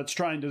mortal, that's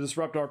trying to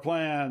disrupt our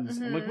plans.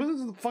 Mm-hmm. I'm like, what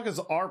the fuck is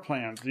our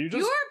plans? Your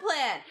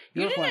plan!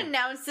 You didn't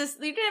announce this,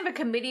 you didn't have a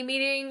committee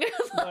meeting.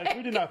 Like,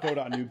 we did not vote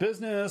on new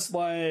business,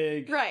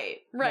 like... Right.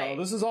 No,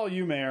 this is all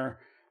you, Mayor.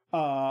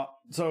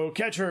 So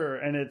catch her,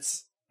 and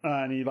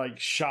and he, like,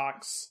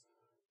 shocks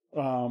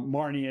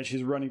Marnie as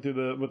she's running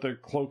through with her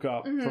cloak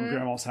up from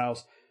Grandma's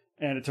house.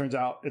 And it turns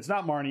out it's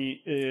not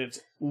Marnie, it's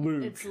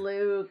Luke. It's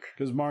Luke.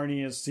 Because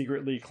Marnie is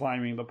secretly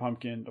climbing the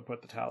pumpkin to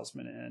put the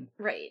talisman in.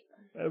 Right.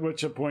 At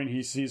which point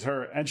he sees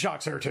her and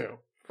shocks her too.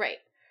 Right.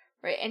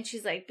 Right. And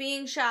she's like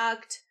being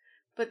shocked,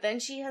 but then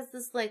she has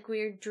this like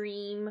weird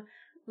dream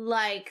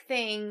like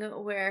thing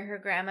where her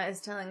grandma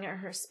is telling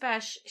her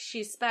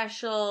she's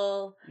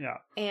special. Yeah.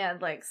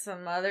 And like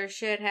some other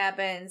shit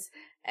happens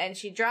and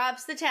she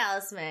drops the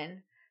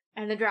talisman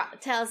and the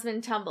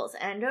talisman tumbles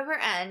end over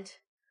end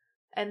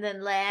and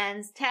then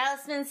lands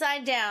talisman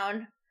side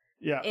down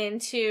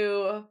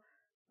into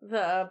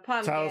the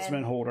pumpkin.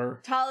 Talisman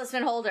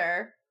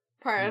holder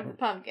Part of the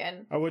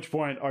pumpkin. At which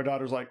point our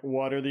daughter's like,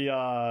 what are the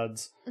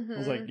odds? Mm-hmm. I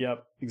was like,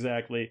 yep,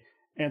 exactly.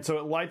 And so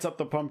it lights up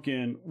the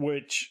pumpkin,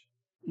 which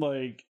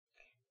like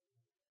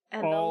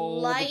and the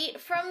light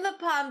from the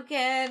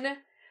pumpkin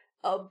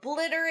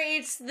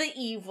obliterates the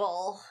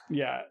evil.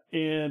 Yeah,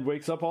 and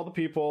wakes up all the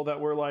people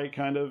that were like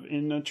kind of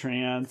in a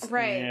trance.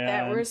 Right,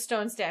 that were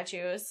stone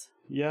statues.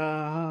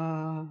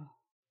 Yeah.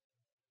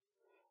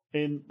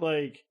 And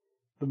like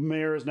the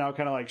mayor is now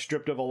kind of like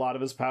stripped of a lot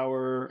of his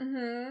power.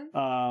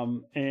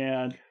 Mm-hmm.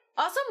 And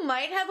also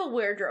might have a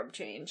wardrobe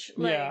change.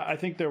 Like, yeah, I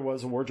think there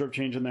was a wardrobe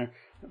change in there.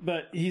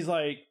 But he's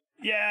like,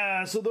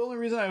 yeah, so the only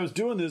reason I was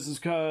doing this is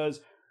because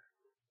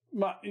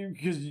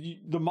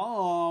the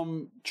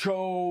mom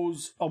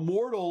chose a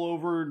mortal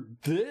over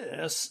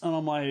this. And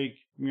I'm like,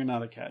 you're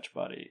not a catch,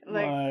 buddy.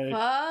 Like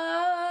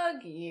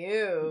fuck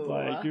you.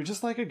 Like, you're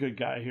just like a good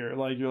guy here.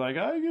 Like, you're like,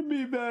 I can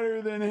be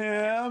better than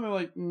him. And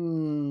like,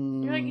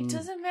 You're like, it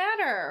doesn't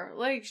matter.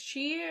 Like,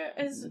 she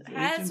has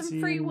some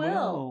free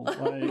will.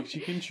 Like, she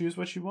can choose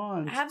what she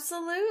wants.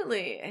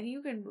 Absolutely. And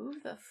you can move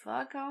the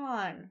fuck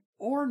on.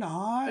 Or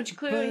not. Which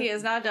clearly he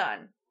has not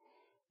done.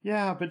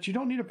 Yeah, but you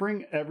don't need to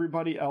bring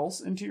everybody else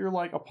into your,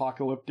 like,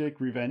 apocalyptic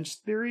revenge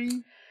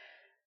theory.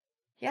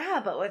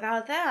 Yeah, but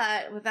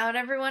without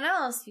everyone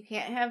else, you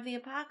can't have the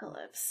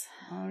apocalypse.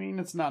 I mean,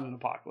 it's not an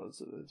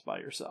apocalypse. It's by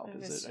yourself,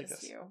 is it? I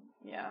guess. You.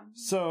 Yeah.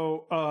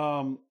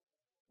 So,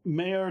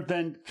 Mayor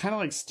then kind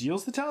of, like,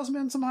 steals the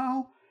talisman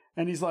somehow.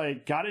 And he's,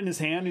 like, got it in his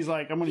hand. He's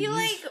like, I'm going to use...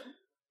 He, like,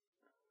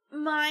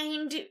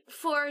 mind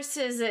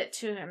forces it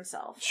to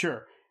himself.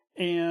 Sure.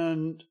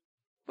 And...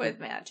 with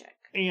magic.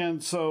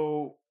 And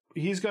so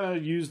he's going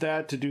to use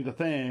that to do the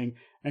thing.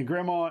 And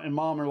Grandma and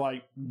Mom are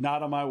like,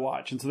 not on my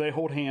watch. And so they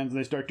hold hands and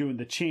they start doing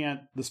the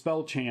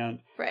spell chant.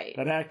 Right.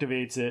 That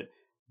activates it.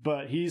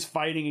 But he's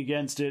fighting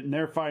against it and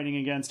they're fighting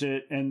against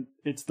it. And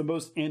it's the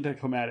most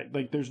anticlimactic.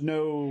 Like, there's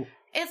no...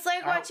 It's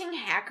like watching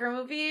hacker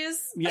movies.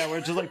 Yeah, where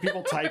it's just like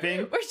people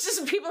typing. Where it's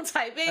just people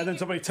typing. And then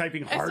somebody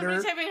typing harder.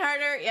 And somebody typing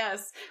harder,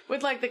 yes.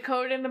 With like the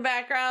code in the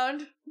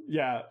background.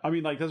 Yeah, I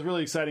mean, like, that's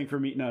really exciting for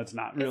me. No, it's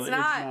not really.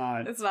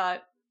 It's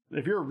not.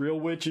 If you're a real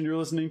witch and you're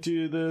listening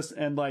to this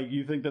and, like,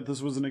 you think that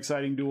this was an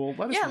exciting duel,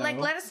 let us know. Yeah, like,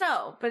 let us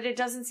know. But it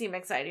doesn't seem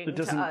exciting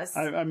to us.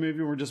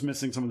 Maybe we're just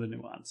missing some of the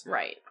nuance.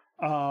 Right.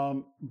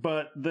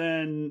 But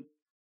then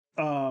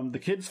the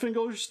kids'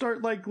 fingers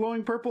start, like,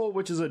 glowing purple,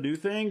 which is a new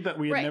thing that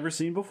we had never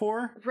seen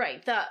before.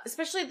 Right.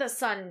 Especially the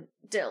son,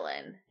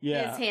 Dylan.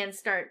 Yeah. His hands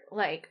start,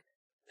 like,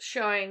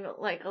 showing,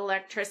 like,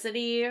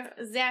 electricity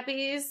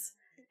zappies.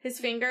 His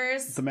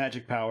fingers. The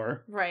magic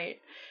power.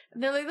 Right.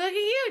 And they're like, look at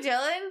you,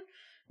 Dylan.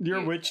 You're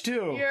a witch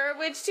too. You're a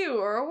witch too,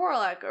 or a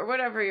warlock, or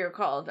whatever you're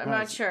called. I'm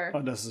not sure.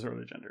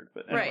 Unnecessarily gendered,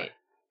 but anyway. Right.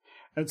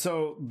 And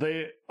so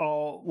they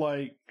all,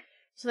 like...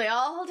 So they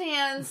all hold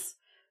hands.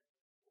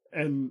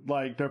 And,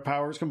 like, their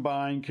powers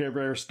combine, Care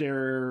Bear,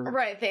 Stare...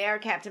 Right, they are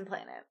Captain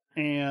Planet.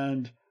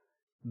 And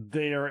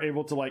they are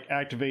able to, like,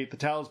 activate the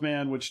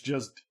talisman, which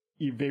just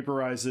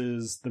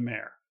vaporizes the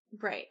mayor.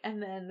 Right,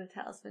 and then the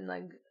talisman,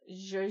 like,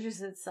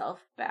 zhuzhes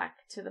itself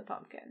back to the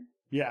pumpkin.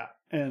 Yeah,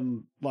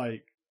 and,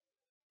 like...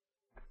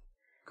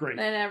 Great.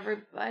 And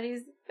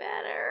everybody's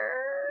better.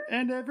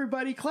 And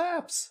everybody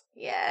claps.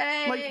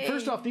 Yay. Like,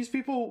 first off, these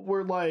people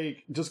were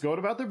like, just going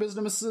about their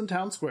businesses in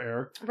town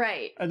square.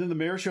 Right. And then the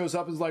mayor shows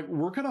up and is like,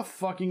 we're gonna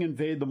fucking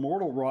invade the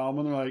mortal realm.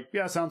 And they're like,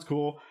 yeah, sounds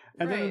cool.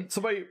 And then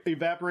somebody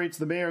evaporates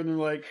the mayor and they're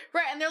like...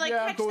 Right, and they're like,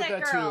 yeah, catch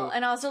that girl. Too.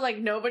 And also, like,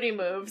 nobody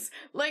moves.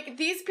 Like,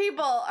 these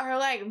people are,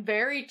 like,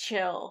 very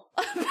chill.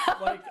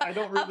 Like, I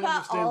don't really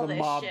understand the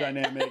mob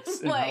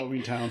dynamics in like,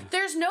 Halloween Town.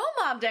 There's no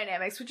mob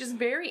dynamics, which is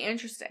very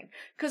interesting.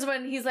 Because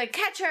when he's like,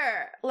 catch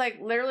her! Like,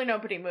 literally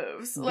nobody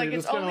moves. Like,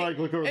 it's only, like,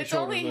 look over it's the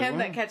shoulder, only like, him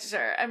that catches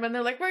her. And when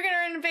they're like, we're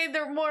gonna invade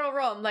their mortal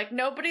realm, like,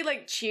 nobody,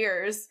 like,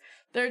 cheers.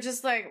 They're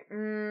just like,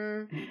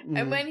 And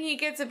when he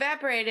gets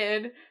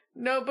evaporated,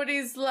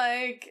 nobody's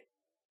like...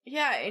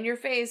 Yeah, in your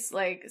face,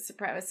 like,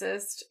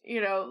 supremacist,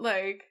 you know,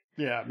 like...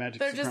 Yeah, magic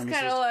they're just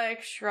kind of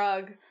like,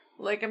 shrug.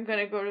 Like, I'm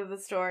gonna go to the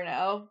store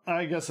now.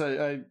 I guess I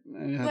have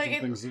like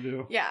some things to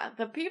do. Yeah,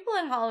 the people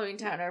in Halloween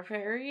Town are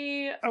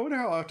very... I wonder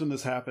how often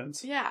this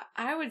happens. Yeah,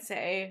 I would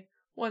say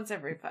once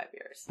every 5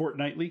 years.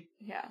 Fortnightly?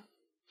 Yeah.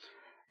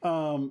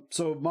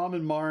 So Mom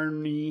and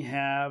Marnie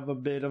have a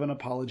bit of an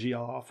apology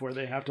off where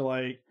they have to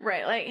like...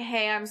 Right, like,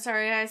 hey, I'm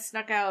sorry I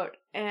snuck out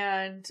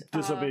and...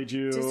 Disobeyed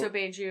you.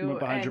 Went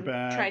behind your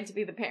back. Tried to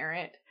be the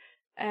parent.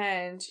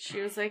 And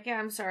she was like, yeah,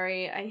 I'm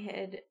sorry, I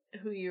hid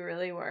who you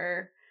really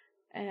were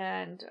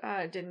and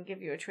didn't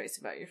give you a choice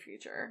about your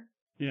future.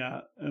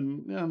 Yeah,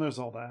 and there's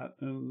all that.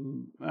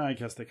 And I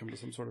guess they come to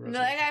some sort of Like,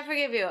 resolution. I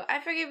forgive you. I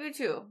forgive you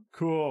too.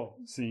 Cool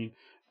scene.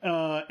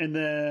 And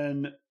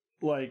then,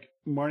 like,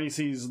 Marnie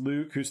sees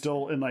Luke, who's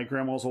still in, like,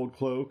 Grandma's old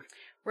cloak,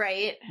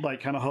 Right.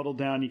 like, kind of huddled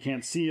down. You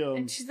can't see him.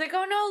 And she's like,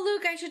 oh no,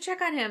 Luke, I should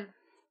check on him.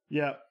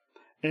 Yeah.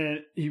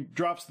 And he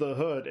drops the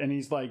hood, and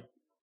he's, like,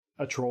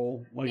 a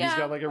troll. Like, he's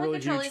got, like, a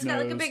really troll. huge He's nose.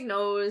 got, like, a big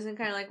nose and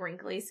kind of, like,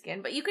 wrinkly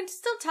skin. But you can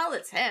still tell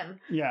it's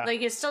him. Yeah.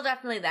 Like, it's still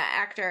definitely that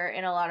actor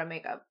in a lot of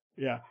makeup.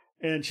 Yeah.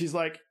 And he's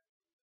like,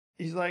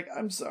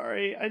 I'm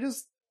sorry. I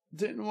just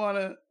didn't want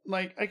to,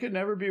 like, I could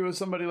never be with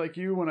somebody like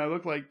you when I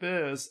look like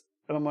this.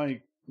 And I'm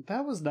like,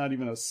 that was not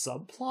even a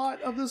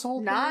subplot of this whole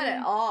thing. Not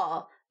at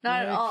all.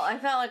 Not at Like- all. I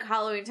felt like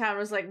Halloween Town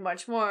was, like,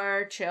 much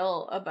more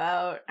chill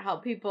about how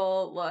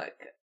people look.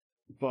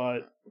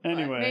 But But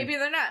anyway. maybe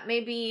they're not.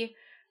 Maybe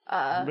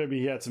Maybe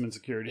he had some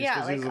insecurities yeah,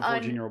 because he's a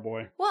like, 14-year-old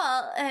boy.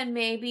 well, and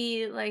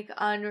maybe like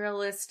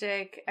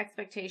unrealistic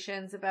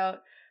expectations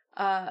about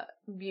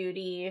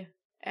beauty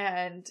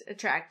and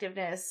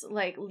attractiveness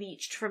like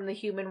leached from the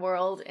human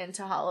world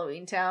into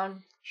Halloween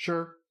Town.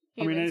 Sure.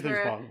 I mean, anything's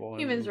possible.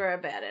 Humans were a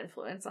bad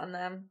influence on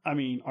them. I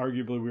mean,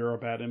 arguably, we were a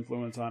bad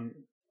influence on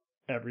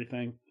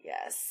everything.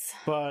 Yes.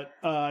 But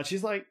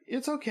she's like,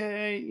 it's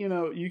okay. You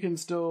know, you can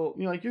still,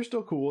 like, you're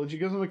still cool. And she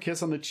gives him a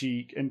kiss on the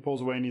cheek and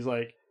pulls away. And he's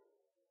like,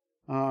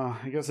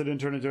 I guess I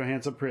didn't turn into a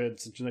handsome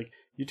prince. And she's like,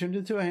 you turned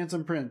into a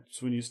handsome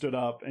prince when you stood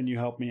up and you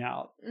helped me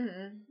out.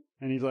 Mm-hmm.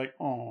 And he's like,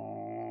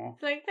 "Aww."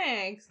 Like,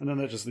 thanks. And then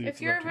that just leads If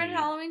to you're left ever in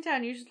hanging. Halloween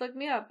Town, you should look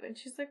me up. And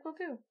she's like, will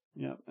do.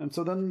 Yeah. And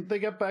so then they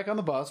get back on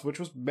the bus, which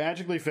was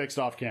magically fixed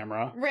off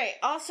camera. Right.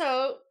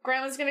 Also,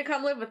 Grandma's gonna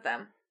come live with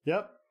them.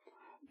 Yep.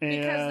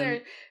 And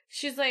Because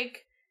she's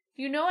like,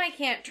 you know I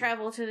can't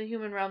travel to the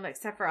human realm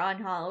except for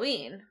on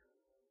Halloween.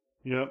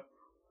 Yep.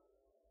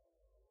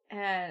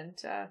 And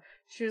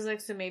she was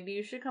like, so maybe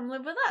you should come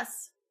live with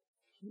us.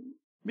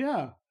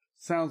 Yeah.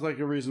 Sounds like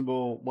a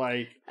reasonable,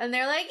 like And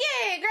they're like,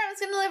 yay, Grandma's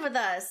gonna live with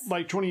us.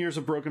 20 years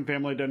of broken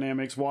family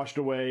dynamics washed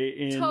away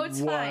in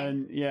Toad's one.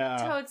 fine. Yeah.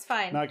 Toad's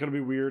fine. Not going to be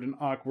weird and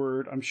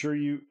awkward. I'm sure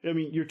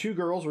your two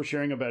girls were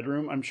sharing a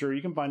bedroom. I'm sure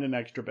you can find an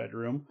extra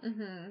bedroom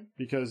Mm-hmm.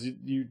 because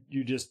you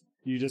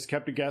just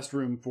kept a guest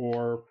room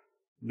for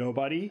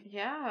nobody.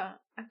 Yeah.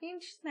 I mean,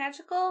 she's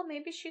magical.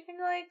 Maybe she can,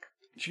 like,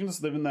 She can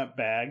just live in that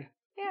bag.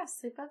 yeah,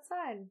 sleep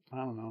outside. I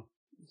don't know.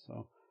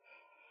 So,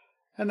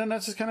 and then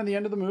that's just kind of the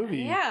end of the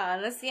movie. Yeah,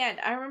 and that's the end.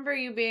 I remember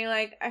you being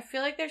like, I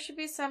feel like there should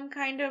be some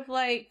kind of,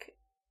 like,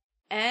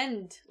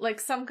 end. Like,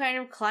 some kind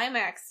of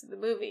climax to the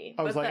movie.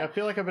 I was But like, I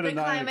feel like I've been the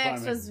denying the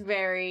climax was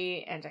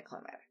very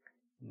anticlimactic.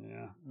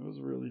 Yeah, it was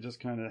really just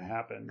kind of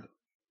happened.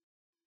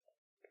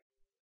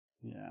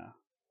 Yeah.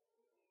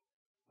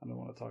 I don't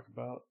want to talk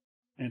about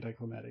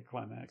anticlimactic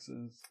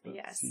climaxes. That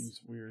Yes.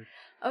 seems weird.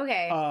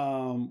 Okay.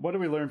 What do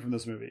we learn from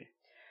this movie?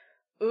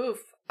 Oof.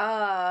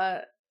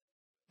 I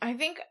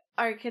think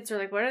our kids were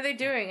like, what are they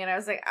doing? And I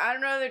was like, I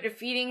don't know, they're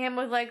defeating him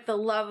with like the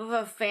love of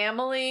a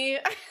family.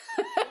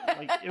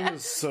 Like, it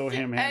was so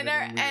ham-handed.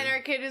 and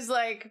our kid is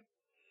like,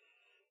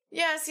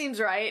 yeah, seems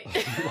right.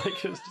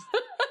 Like, it was just,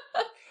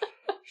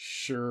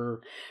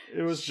 sure.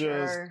 It was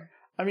just, Sure.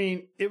 I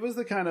mean, it was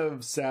the kind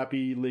of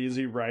sappy,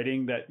 lazy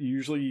writing that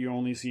usually you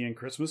only see in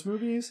Christmas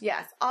movies.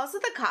 Yes. Also,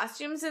 the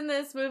costumes in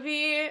this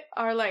movie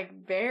are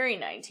like very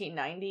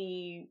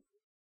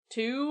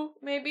 1992,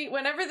 maybe.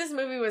 Whenever this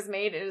movie was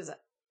made, it is a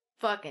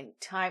fucking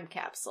time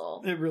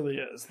capsule. It really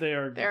is.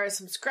 There There are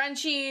some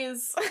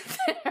scrunchies.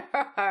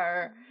 There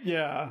are.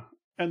 Yeah.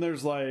 And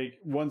there's like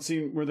one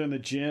scene where they're in the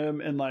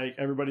gym and like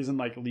everybody's in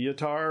like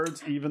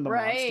leotards, even the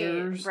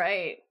monsters.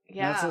 Right.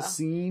 Yeah. That's a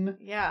scene.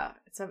 Yeah.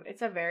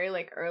 It's a very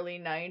like early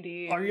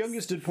 90s. Our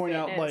youngest did point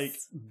out like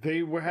fitness they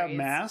have craze.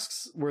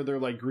 masks where they're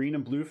like green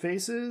and blue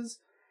faces,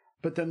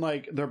 but then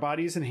like their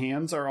bodies and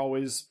hands are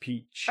always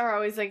peach. are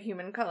always like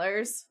human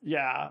colors.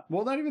 Yeah.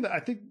 Well, not even that. I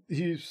think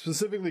he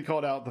specifically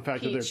called out the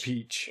fact that they're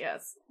peach.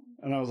 Yes.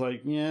 And I was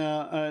like,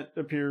 yeah, it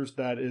appears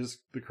that is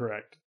the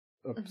correct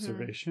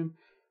observation.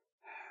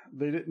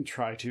 They didn't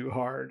try too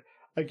hard.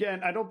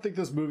 Again, I don't think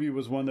this movie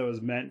was one that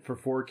was meant for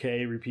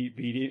 4K repeat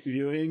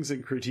viewings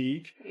and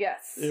critique.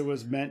 Yes. It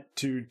was meant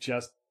to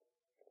just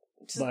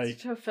like,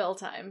 to fill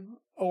time.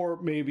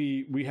 or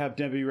maybe we have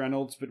Debbie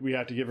Reynolds, but we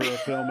have to give her a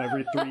film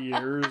every 3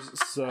 years.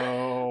 So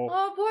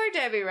Oh, poor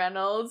Debbie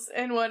Reynolds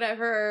and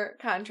whatever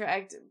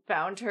contract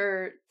bound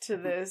her to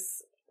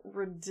this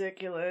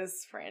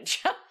ridiculous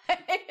franchise.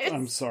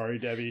 I'm sorry,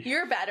 Debbie.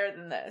 You're better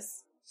than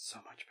this. So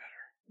much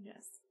better.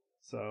 Yes.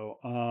 So,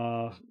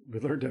 we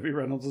learned Debbie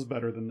Reynolds is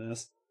better than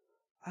this.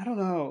 I don't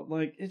know.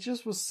 Like, it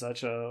just was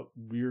such a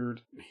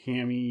weird,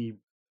 hammy,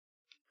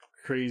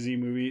 crazy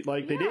movie.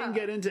 Like, they didn't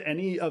Yeah. get into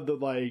any of the,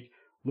 like,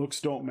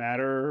 looks don't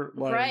matter.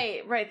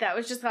 Like, Right. That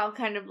was just all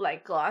kind of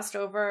like glossed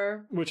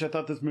over. Which I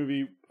thought this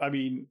movie, I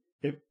mean,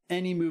 if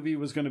any movie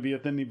was going to be a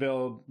thinly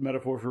veiled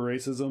metaphor for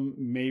racism,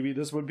 maybe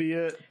this would be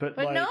it. But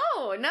like,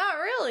 no, not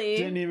really.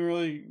 didn't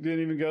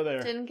even go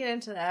there. Didn't get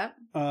into that.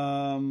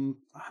 I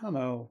don't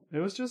know. It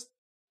was just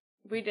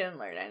We didn't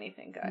learn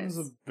anything, It guys.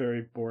 was a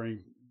very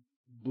boring,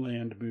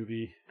 bland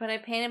movie. But I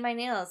painted my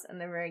nails, and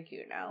they're very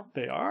cute now.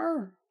 They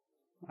are.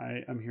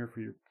 I'm here for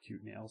your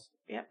cute nails.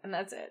 Yep, and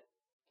that's it.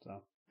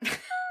 So.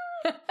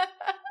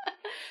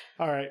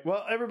 All right.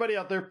 Well, everybody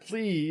out there,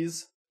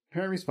 please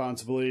parent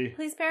responsibly.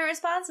 Please parent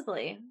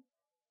responsibly.